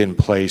put in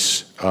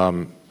place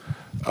not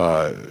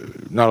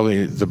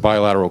only the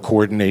bilateral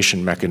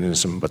coordination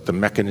mechanism, but the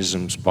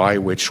mechanisms by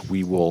which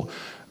we will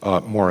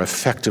more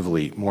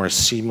effectively, more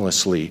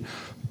seamlessly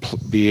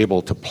be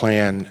able to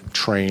plan,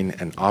 train,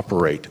 and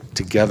operate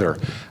together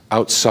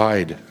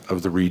outside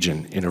of the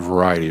region in a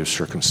variety of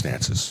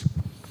circumstances.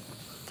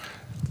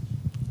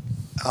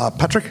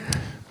 Patrick?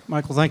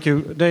 Michael, thank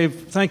you.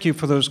 Dave, thank you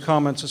for those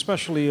comments,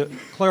 especially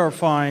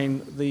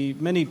clarifying the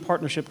many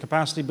partnership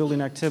capacity building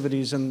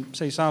activities in,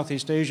 say,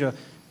 Southeast Asia.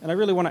 And I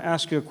really want to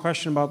ask you a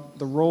question about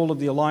the role of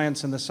the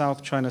alliance in the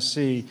South China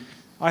Sea.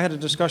 I had a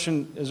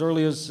discussion as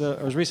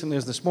recently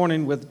as this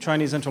morning with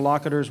Chinese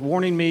interlocutors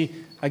warning me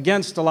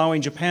against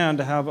allowing Japan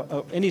to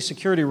have any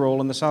security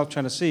role in the South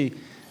China Sea.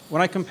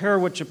 When I compare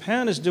what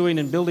Japan is doing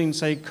in building,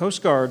 say,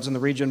 coast guards in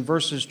the region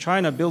versus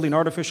China building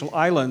artificial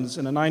islands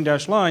in a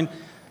 9-dash line,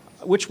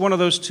 which one of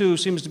those two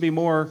seems to be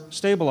more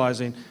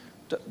stabilizing?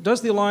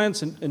 Does the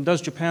alliance and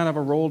does Japan have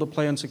a role to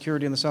play in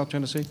security in the South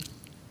China Sea?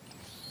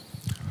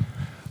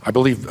 I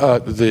believe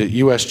the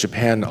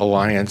U.S.-Japan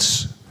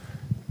alliance,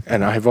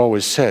 and I have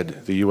always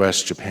said the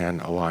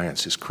U.S.-Japan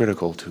alliance is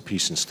critical to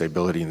peace and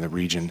stability in the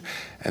region,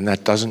 and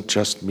that doesn't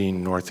just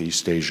mean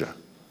Northeast Asia.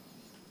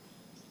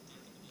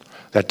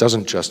 That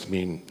doesn't just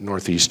mean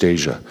Northeast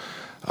Asia.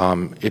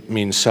 It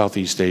means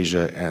Southeast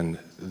Asia and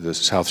the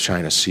South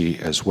China Sea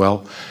as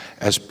well.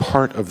 As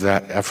part of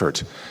that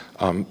effort,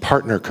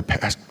 partner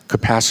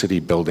capacity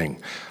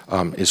building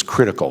is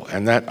critical,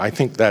 and I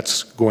think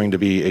that's going to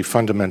be a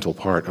fundamental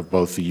part of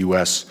both the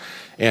U.S.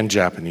 and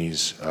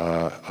Japanese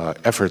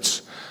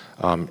efforts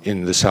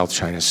in the South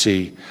China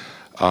Sea.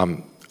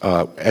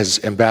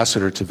 As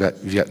ambassador to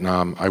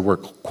Vietnam, I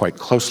work quite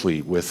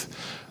closely with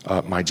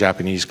my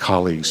Japanese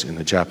colleagues in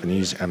the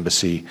Japanese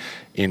embassy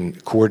in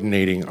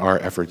coordinating our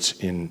efforts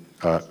in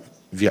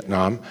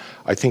Vietnam.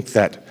 I think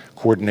that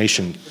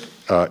coordination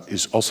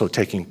is also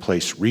taking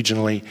place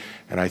regionally,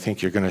 and I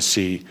think you're going to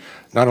see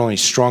not only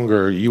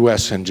stronger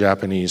U.S. and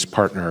Japanese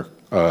partner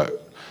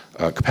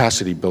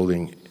capacity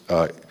building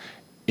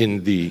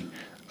in the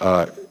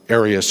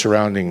area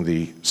surrounding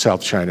the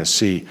South China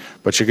Sea,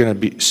 but you're going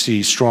to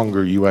see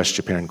stronger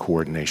U.S.-Japan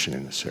coordination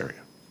in this area.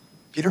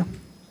 Peter?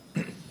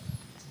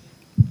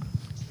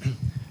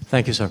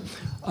 Thank you, sir.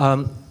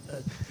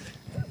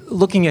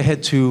 Looking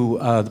ahead to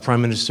the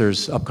Prime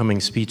Minister's upcoming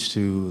speech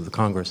to the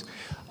Congress,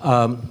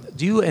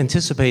 do you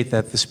anticipate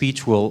that the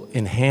speech will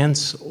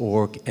enhance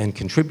and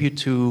contribute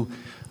to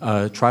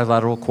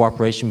trilateral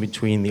cooperation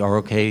between the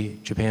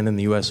ROK, Japan, and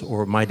the U.S.,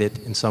 or might it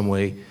in some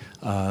way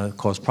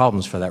cause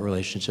problems for that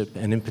relationship?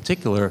 And in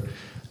particular,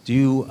 do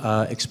you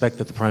expect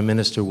that the Prime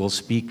Minister will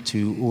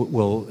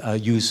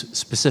use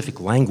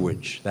specific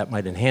language that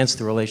might enhance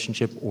the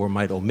relationship or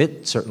might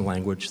omit certain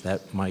language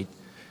that might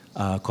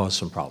cause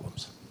some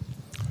problems?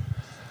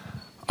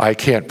 I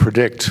can't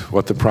predict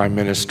what the Prime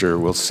Minister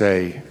will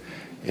say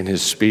in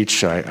his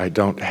speech. I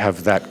don't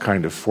have that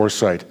kind of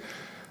foresight.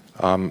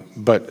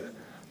 But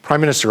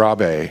Prime Minister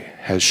Abe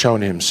has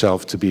shown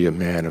himself to be a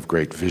man of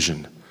great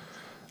vision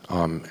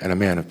and a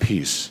man of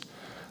peace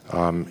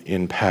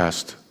in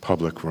past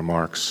public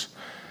remarks.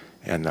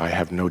 And I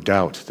have no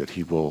doubt that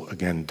he will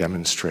again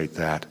demonstrate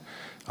that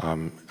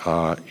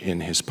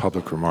in his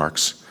public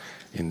remarks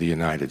in the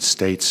United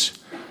States.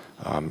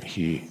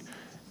 He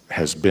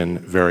has been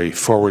very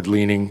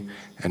forward-leaning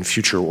and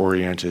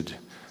future-oriented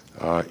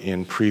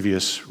in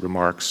previous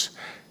remarks,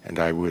 and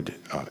I would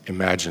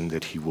imagine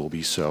that he will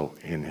be so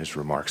in his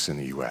remarks in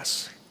the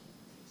U.S.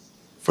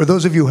 For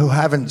those of you who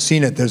haven't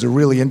seen it, there's a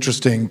really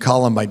interesting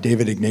column by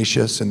David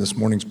Ignatius in this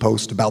morning's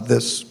Post about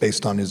this,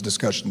 based on his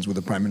discussions with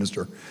the Prime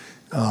Minister,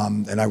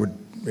 and I would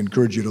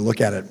encourage you to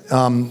look at it.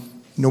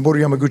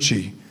 Noboru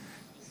Yamaguchi.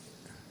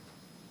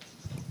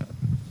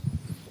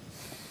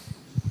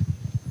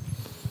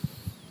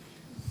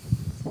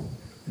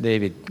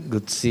 David,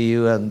 good to see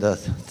you, and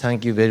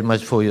thank you very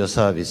much for your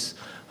service.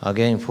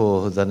 Again,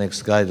 for the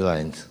next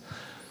guidelines.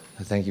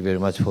 Thank you very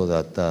much for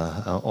that.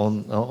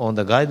 On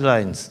the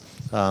guidelines,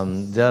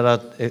 there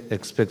are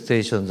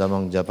expectations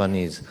among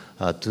Japanese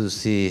to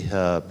see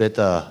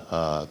better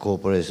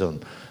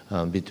cooperation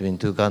between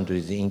two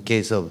countries in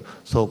case of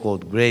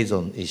so-called gray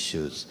zone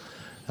issues.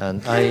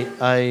 And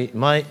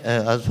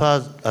as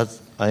far as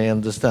I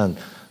understand,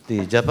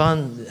 the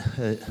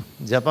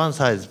Japan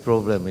side's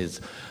problem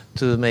is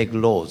to make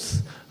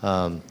laws.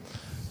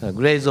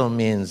 Gray zone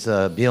means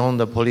beyond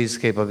the police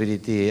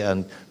capability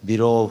and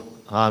below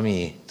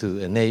army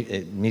to a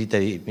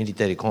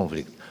military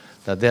conflict.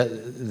 There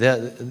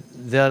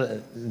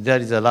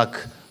is a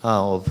lack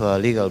of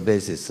legal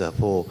basis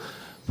for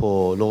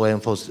law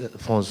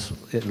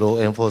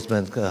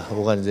enforcement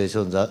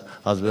organizations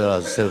as well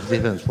as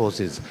self-defense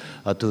forces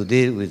to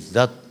deal with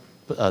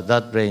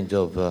that range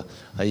of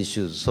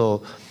issues.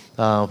 So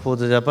for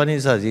the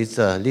Japanese side, it's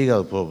a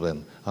legal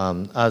problem.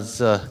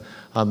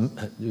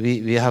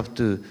 We have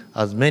to,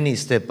 as many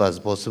steps as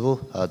possible,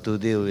 to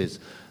deal with,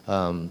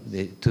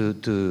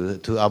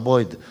 to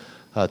avoid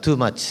too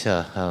much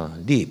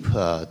leap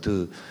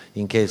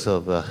in case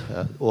of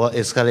or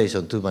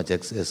escalation, too much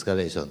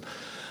escalation.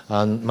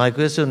 And my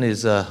question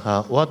is,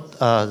 what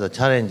are the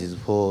challenges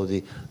for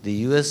the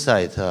U.S.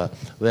 side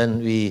when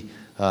we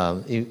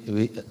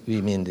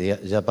mean the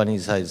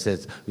Japanese side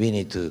says we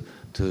need to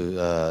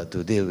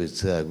deal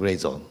with gray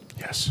zone?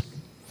 Yes.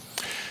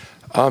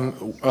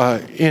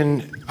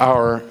 In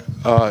our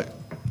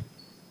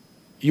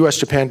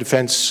U.S.-Japan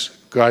Defense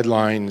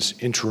Guidelines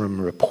interim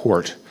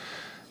report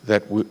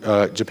that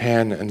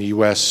Japan and the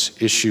U.S.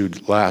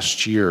 issued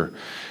last year,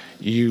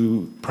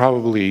 you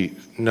probably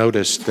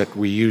noticed that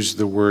we used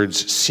the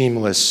words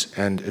seamless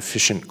and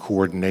efficient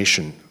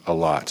coordination a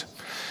lot.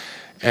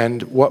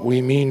 And what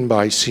we mean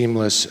by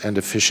seamless and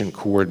efficient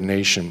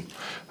coordination,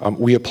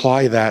 we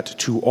apply that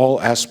to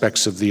all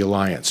aspects of the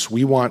alliance.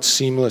 We want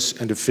seamless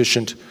and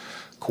efficient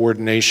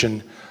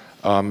coordination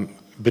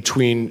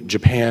between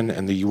Japan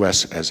and the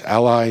U.S. as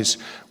allies.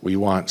 We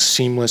want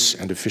seamless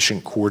and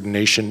efficient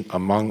coordination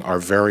among our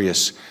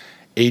various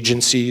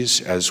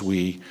agencies as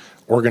we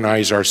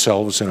organize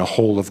ourselves in a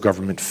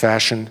whole-of-government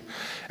fashion.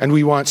 And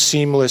we want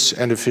seamless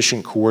and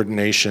efficient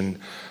coordination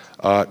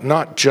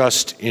not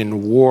just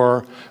in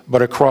war,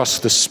 but across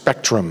the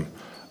spectrum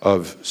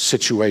of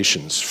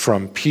situations,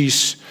 from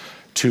peace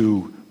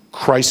to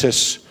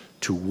crisis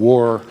to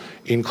war,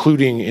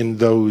 including in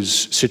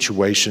those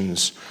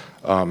situations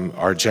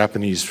our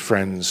Japanese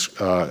friends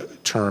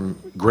term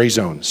gray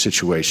zone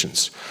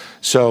situations.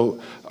 So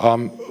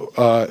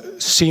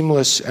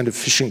seamless and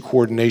efficient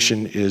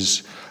coordination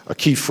is a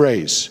key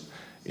phrase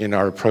in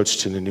our approach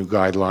to the new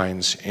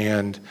guidelines,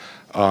 and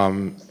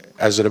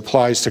as it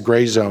applies to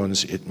gray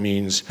zones, it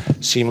means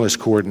seamless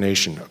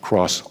coordination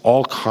across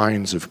all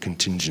kinds of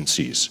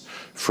contingencies,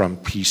 from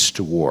peace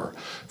to war,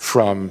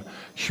 from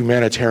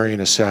humanitarian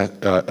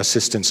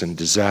assistance and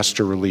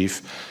disaster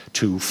relief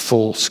to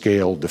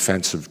full-scale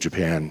defense of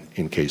Japan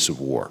in case of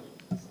war.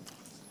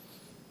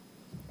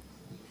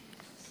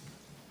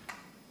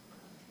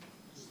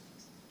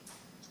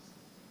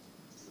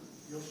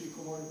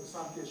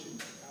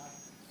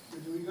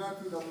 With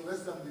regard to the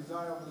less than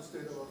desirable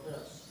state of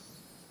affairs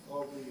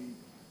of the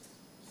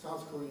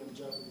South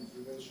Korean-Japanese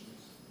relations,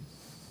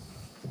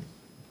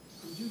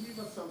 could you give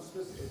us some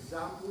specific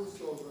examples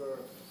of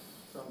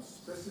some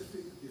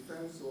specific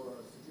defense or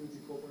security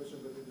cooperation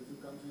between the two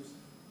countries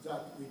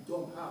that we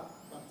don't have,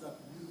 but that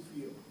you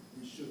feel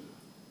we should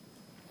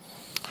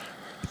have?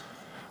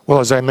 Well,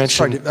 as I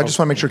mentioned... Sorry, I just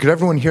want to make sure, could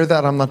everyone hear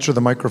that? I'm not sure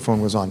the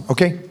microphone was on.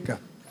 Okay? Go.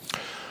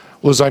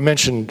 Well, as I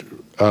mentioned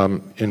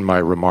in my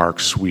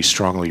remarks, we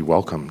strongly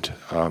welcomed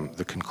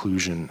the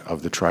conclusion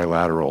of the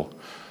trilateral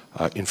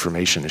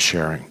information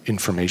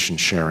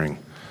sharing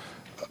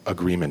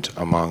agreement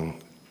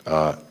among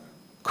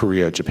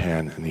Korea,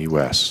 Japan, and the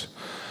U.S.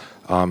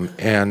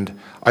 And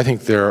I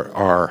think there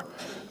are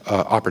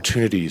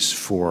opportunities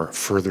for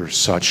further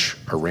such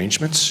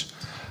arrangements.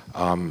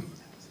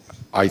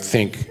 I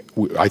think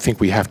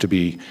we have to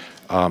be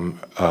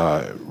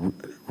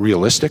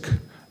realistic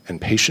and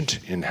patient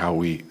in how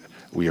we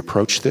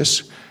approach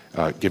this,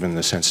 given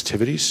the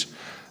sensitivities.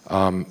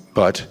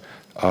 But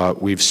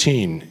we've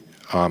seen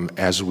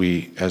as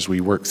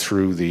we work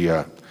through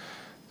the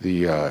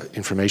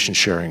information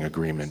sharing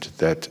agreement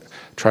that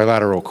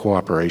trilateral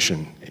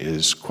cooperation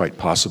is quite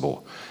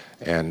possible.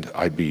 And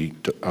I'd be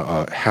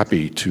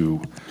happy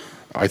to,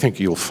 I think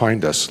you'll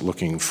find us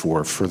looking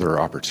for further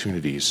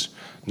opportunities,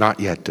 not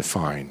yet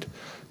defined,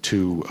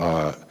 to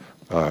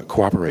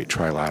cooperate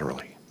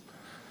trilaterally.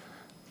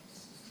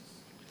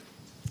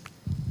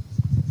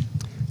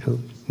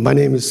 My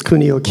name is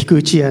Kunio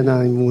Kikuchi, and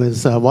I'm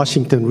with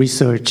Washington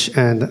Research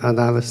and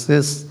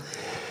Analysis.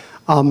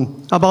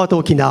 About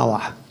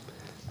Okinawa.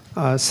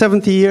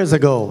 70 years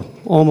ago,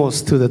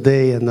 almost to the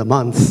day and the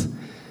month,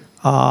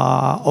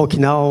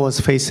 Okinawa was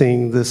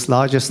facing this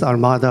largest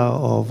armada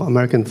of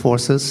American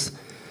forces.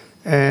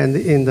 And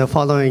in the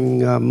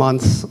following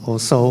months or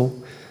so,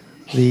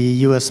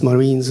 the US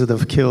Marines would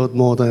have killed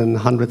more than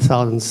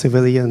 100,000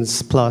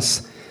 civilians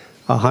plus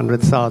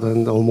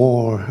 100,000 or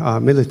more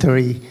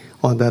military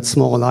on that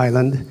small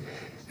island.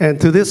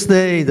 And to this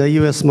day, the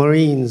US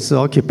Marines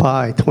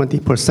occupy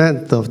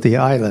 20% of the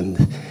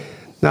island.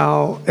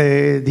 Now,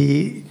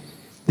 the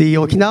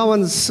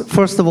Okinawans,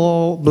 first of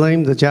all,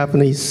 blame the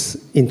Japanese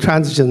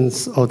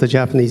intransigence of the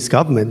Japanese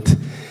government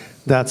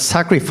that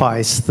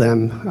sacrificed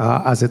them,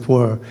 as it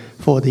were,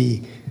 for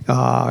the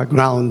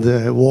ground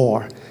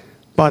war.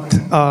 But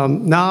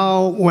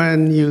now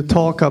when you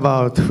talk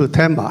about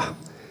Futenma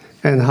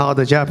and how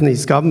the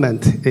Japanese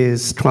government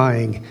is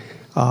trying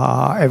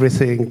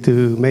everything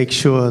to make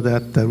sure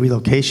that the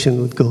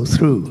relocation would go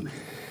through,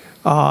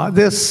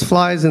 this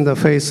flies in the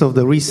face of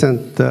the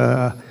recent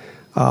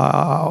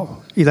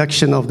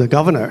election of the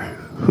governor,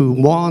 who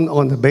won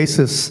on the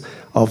basis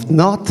of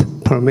not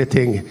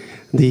permitting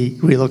the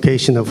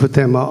relocation of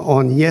Futenma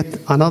on yet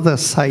another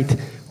site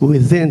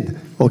within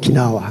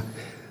Okinawa.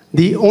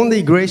 The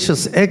only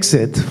gracious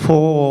exit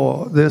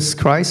for this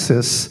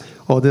crisis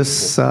or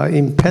this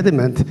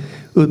impediment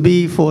would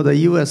be for the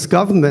US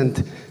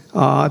government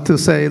to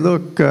say,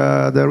 look,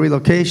 the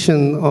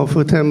relocation of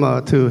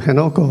Futenma to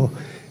Henoko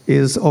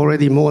is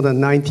already more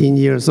than 19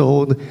 years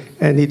old,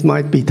 and it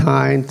might be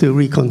time to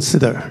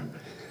reconsider.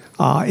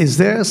 Is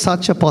there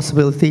such a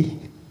possibility?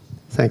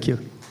 Thank you.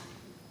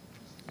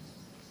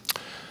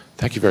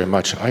 Thank you very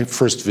much. I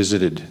first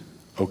visited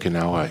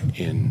Okinawa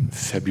in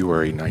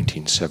February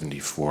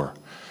 1974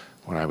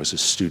 when I was a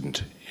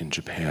student in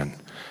Japan.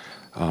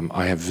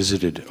 I have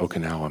visited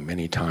Okinawa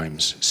many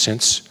times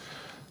since,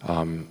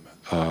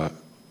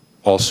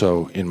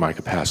 also in my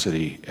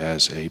capacity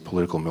as a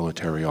political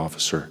military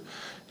officer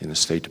in the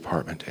State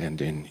Department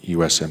and in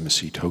U.S.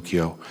 Embassy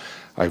Tokyo.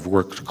 I've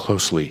worked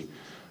closely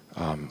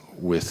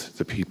with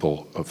the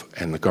people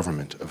and the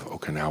government of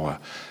Okinawa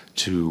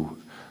to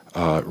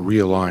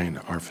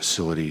realign our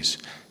facilities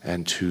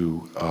and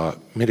to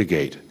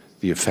mitigate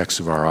the effects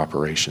of our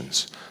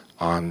operations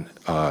on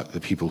the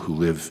people who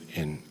live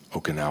in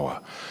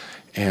Okinawa.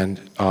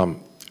 And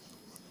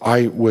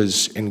I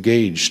was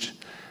engaged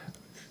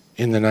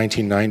in the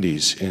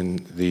 1990s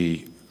in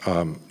the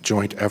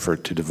joint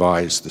effort to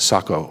devise the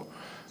SACO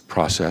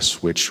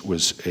process, which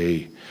was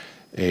a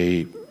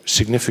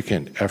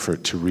significant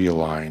effort to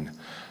realign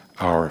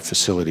our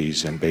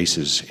facilities and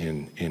bases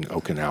in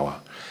Okinawa.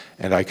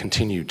 And I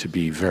continue to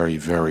be very,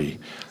 very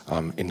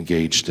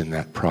engaged in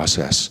that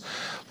process.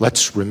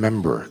 Let's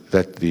remember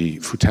that the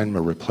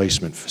Futenma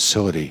replacement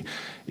facility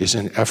is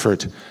an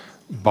effort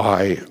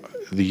by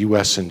the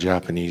US and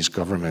Japanese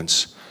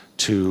governments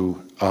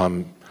to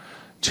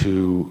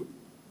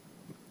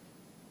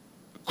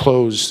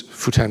close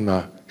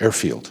Futenma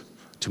airfield,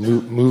 to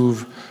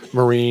move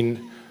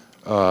Marine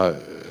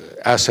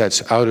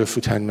assets out of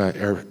Futenma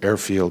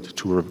airfield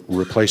to a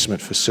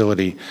replacement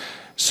facility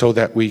so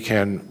that we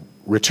can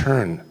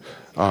return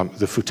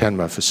the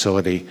Futenma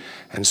facility,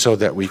 and so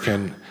that we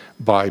can,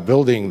 by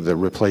building the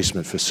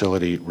replacement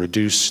facility,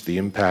 reduce the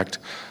impact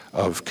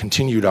of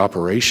continued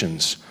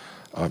operations,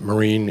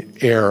 Marine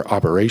air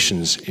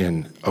operations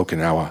in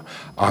Okinawa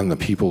on the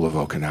people of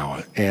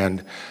Okinawa.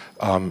 And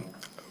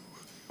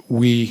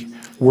we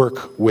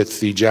work with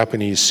the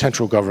Japanese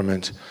central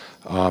government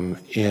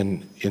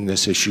in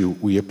this issue.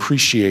 We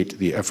appreciate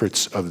the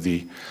efforts of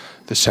the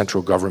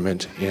central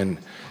government in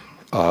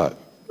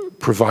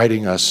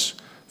providing us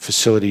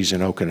facilities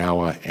in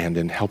Okinawa and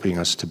in helping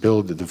us to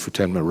build the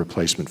Futenma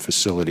replacement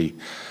facility.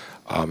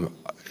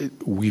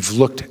 We've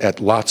looked at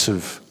lots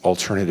of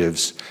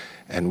alternatives,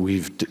 and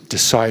we've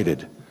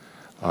decided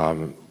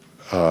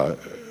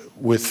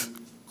with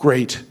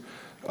great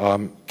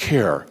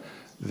care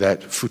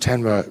that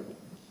Futenma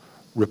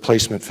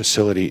replacement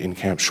facility in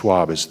Camp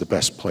Schwab is the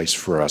best place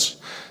for us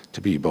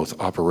to be, both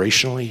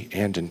operationally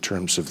and in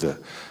terms of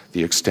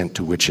the extent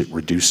to which it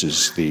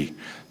reduces the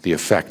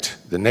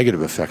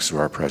negative effects of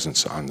our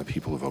presence on the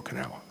people of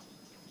Okinawa.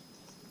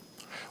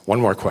 One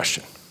more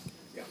question.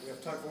 Yeah, we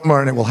have time for one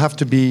more, and it will have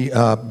to be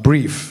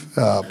brief,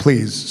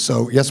 please.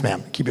 So, yes,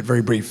 ma'am, keep it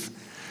very brief.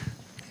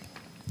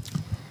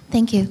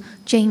 Thank you.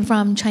 Jane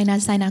from China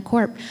Sina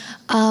Corp.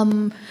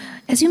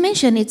 As you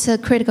mentioned, it's a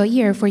critical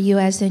year for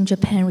U.S. and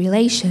Japan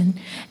relation,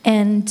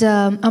 and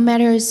on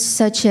matters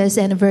such as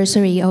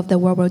anniversary of the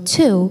World War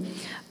II,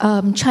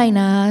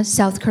 China,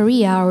 South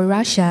Korea, or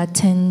Russia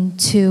tend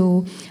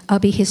to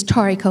be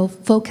historical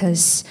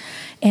focus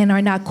and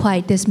are not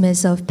quite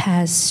dismissive of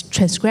past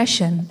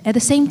transgression. At the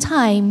same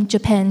time,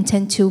 Japan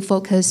tend to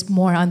focus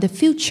more on the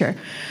future.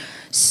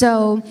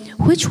 So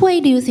which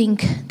way do you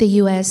think the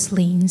U.S.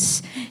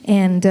 leans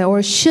and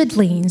or should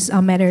leans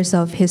on matters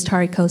of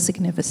historical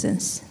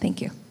significance?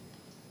 Thank you.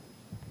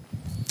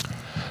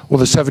 Well,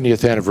 the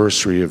 70th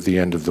anniversary of the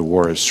end of the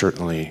war is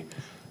certainly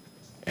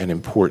an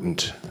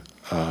important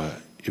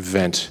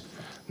event,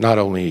 not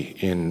only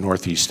in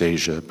Northeast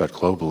Asia, but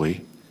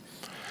globally.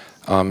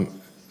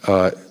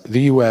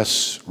 The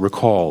U.S.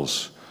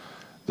 recalls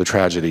the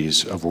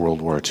tragedies of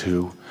World War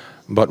II,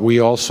 but we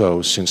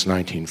also, since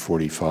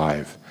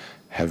 1945,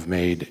 have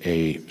made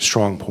a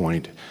strong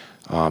point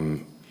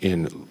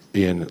in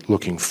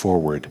looking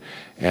forward.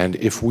 And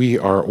if we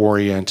are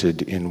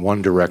oriented in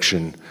one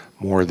direction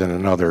more than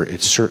another,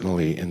 it's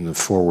certainly in the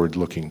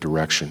forward-looking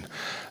direction.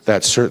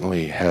 That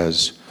certainly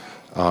has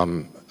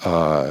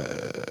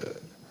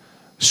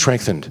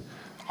strengthened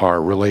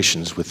our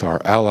relations with our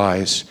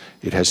allies.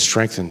 It has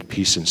strengthened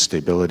peace and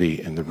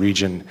stability in the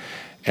region.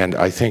 And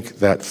I think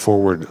that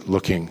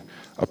forward-looking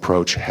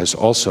approach has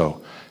also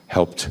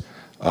helped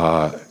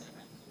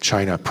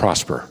China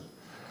prosper.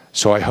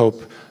 So I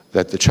hope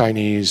that the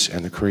Chinese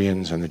and the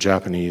Koreans and the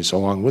Japanese,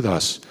 along with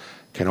us,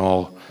 can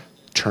all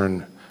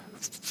turn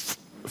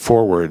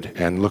forward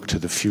and look to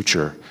the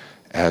future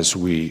as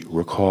we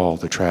recall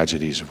the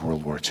tragedies of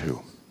World War II.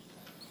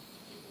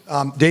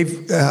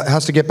 Dave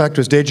has to get back to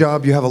his day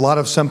job. You have a lot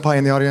of senpai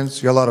in the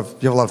audience. You have a lot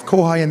of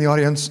kohai in the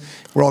audience.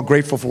 We're all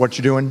grateful for what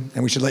you're doing,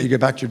 and we should let you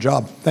get back to your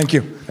job. Thank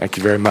you. Thank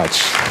you very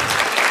much.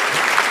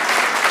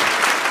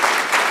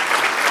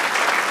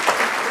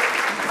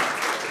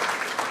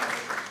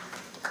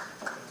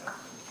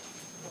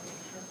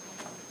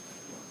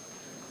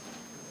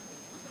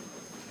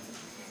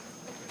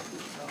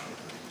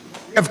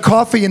 We have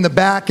coffee in the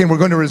back, and we're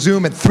going to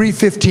resume at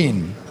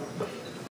 3:15.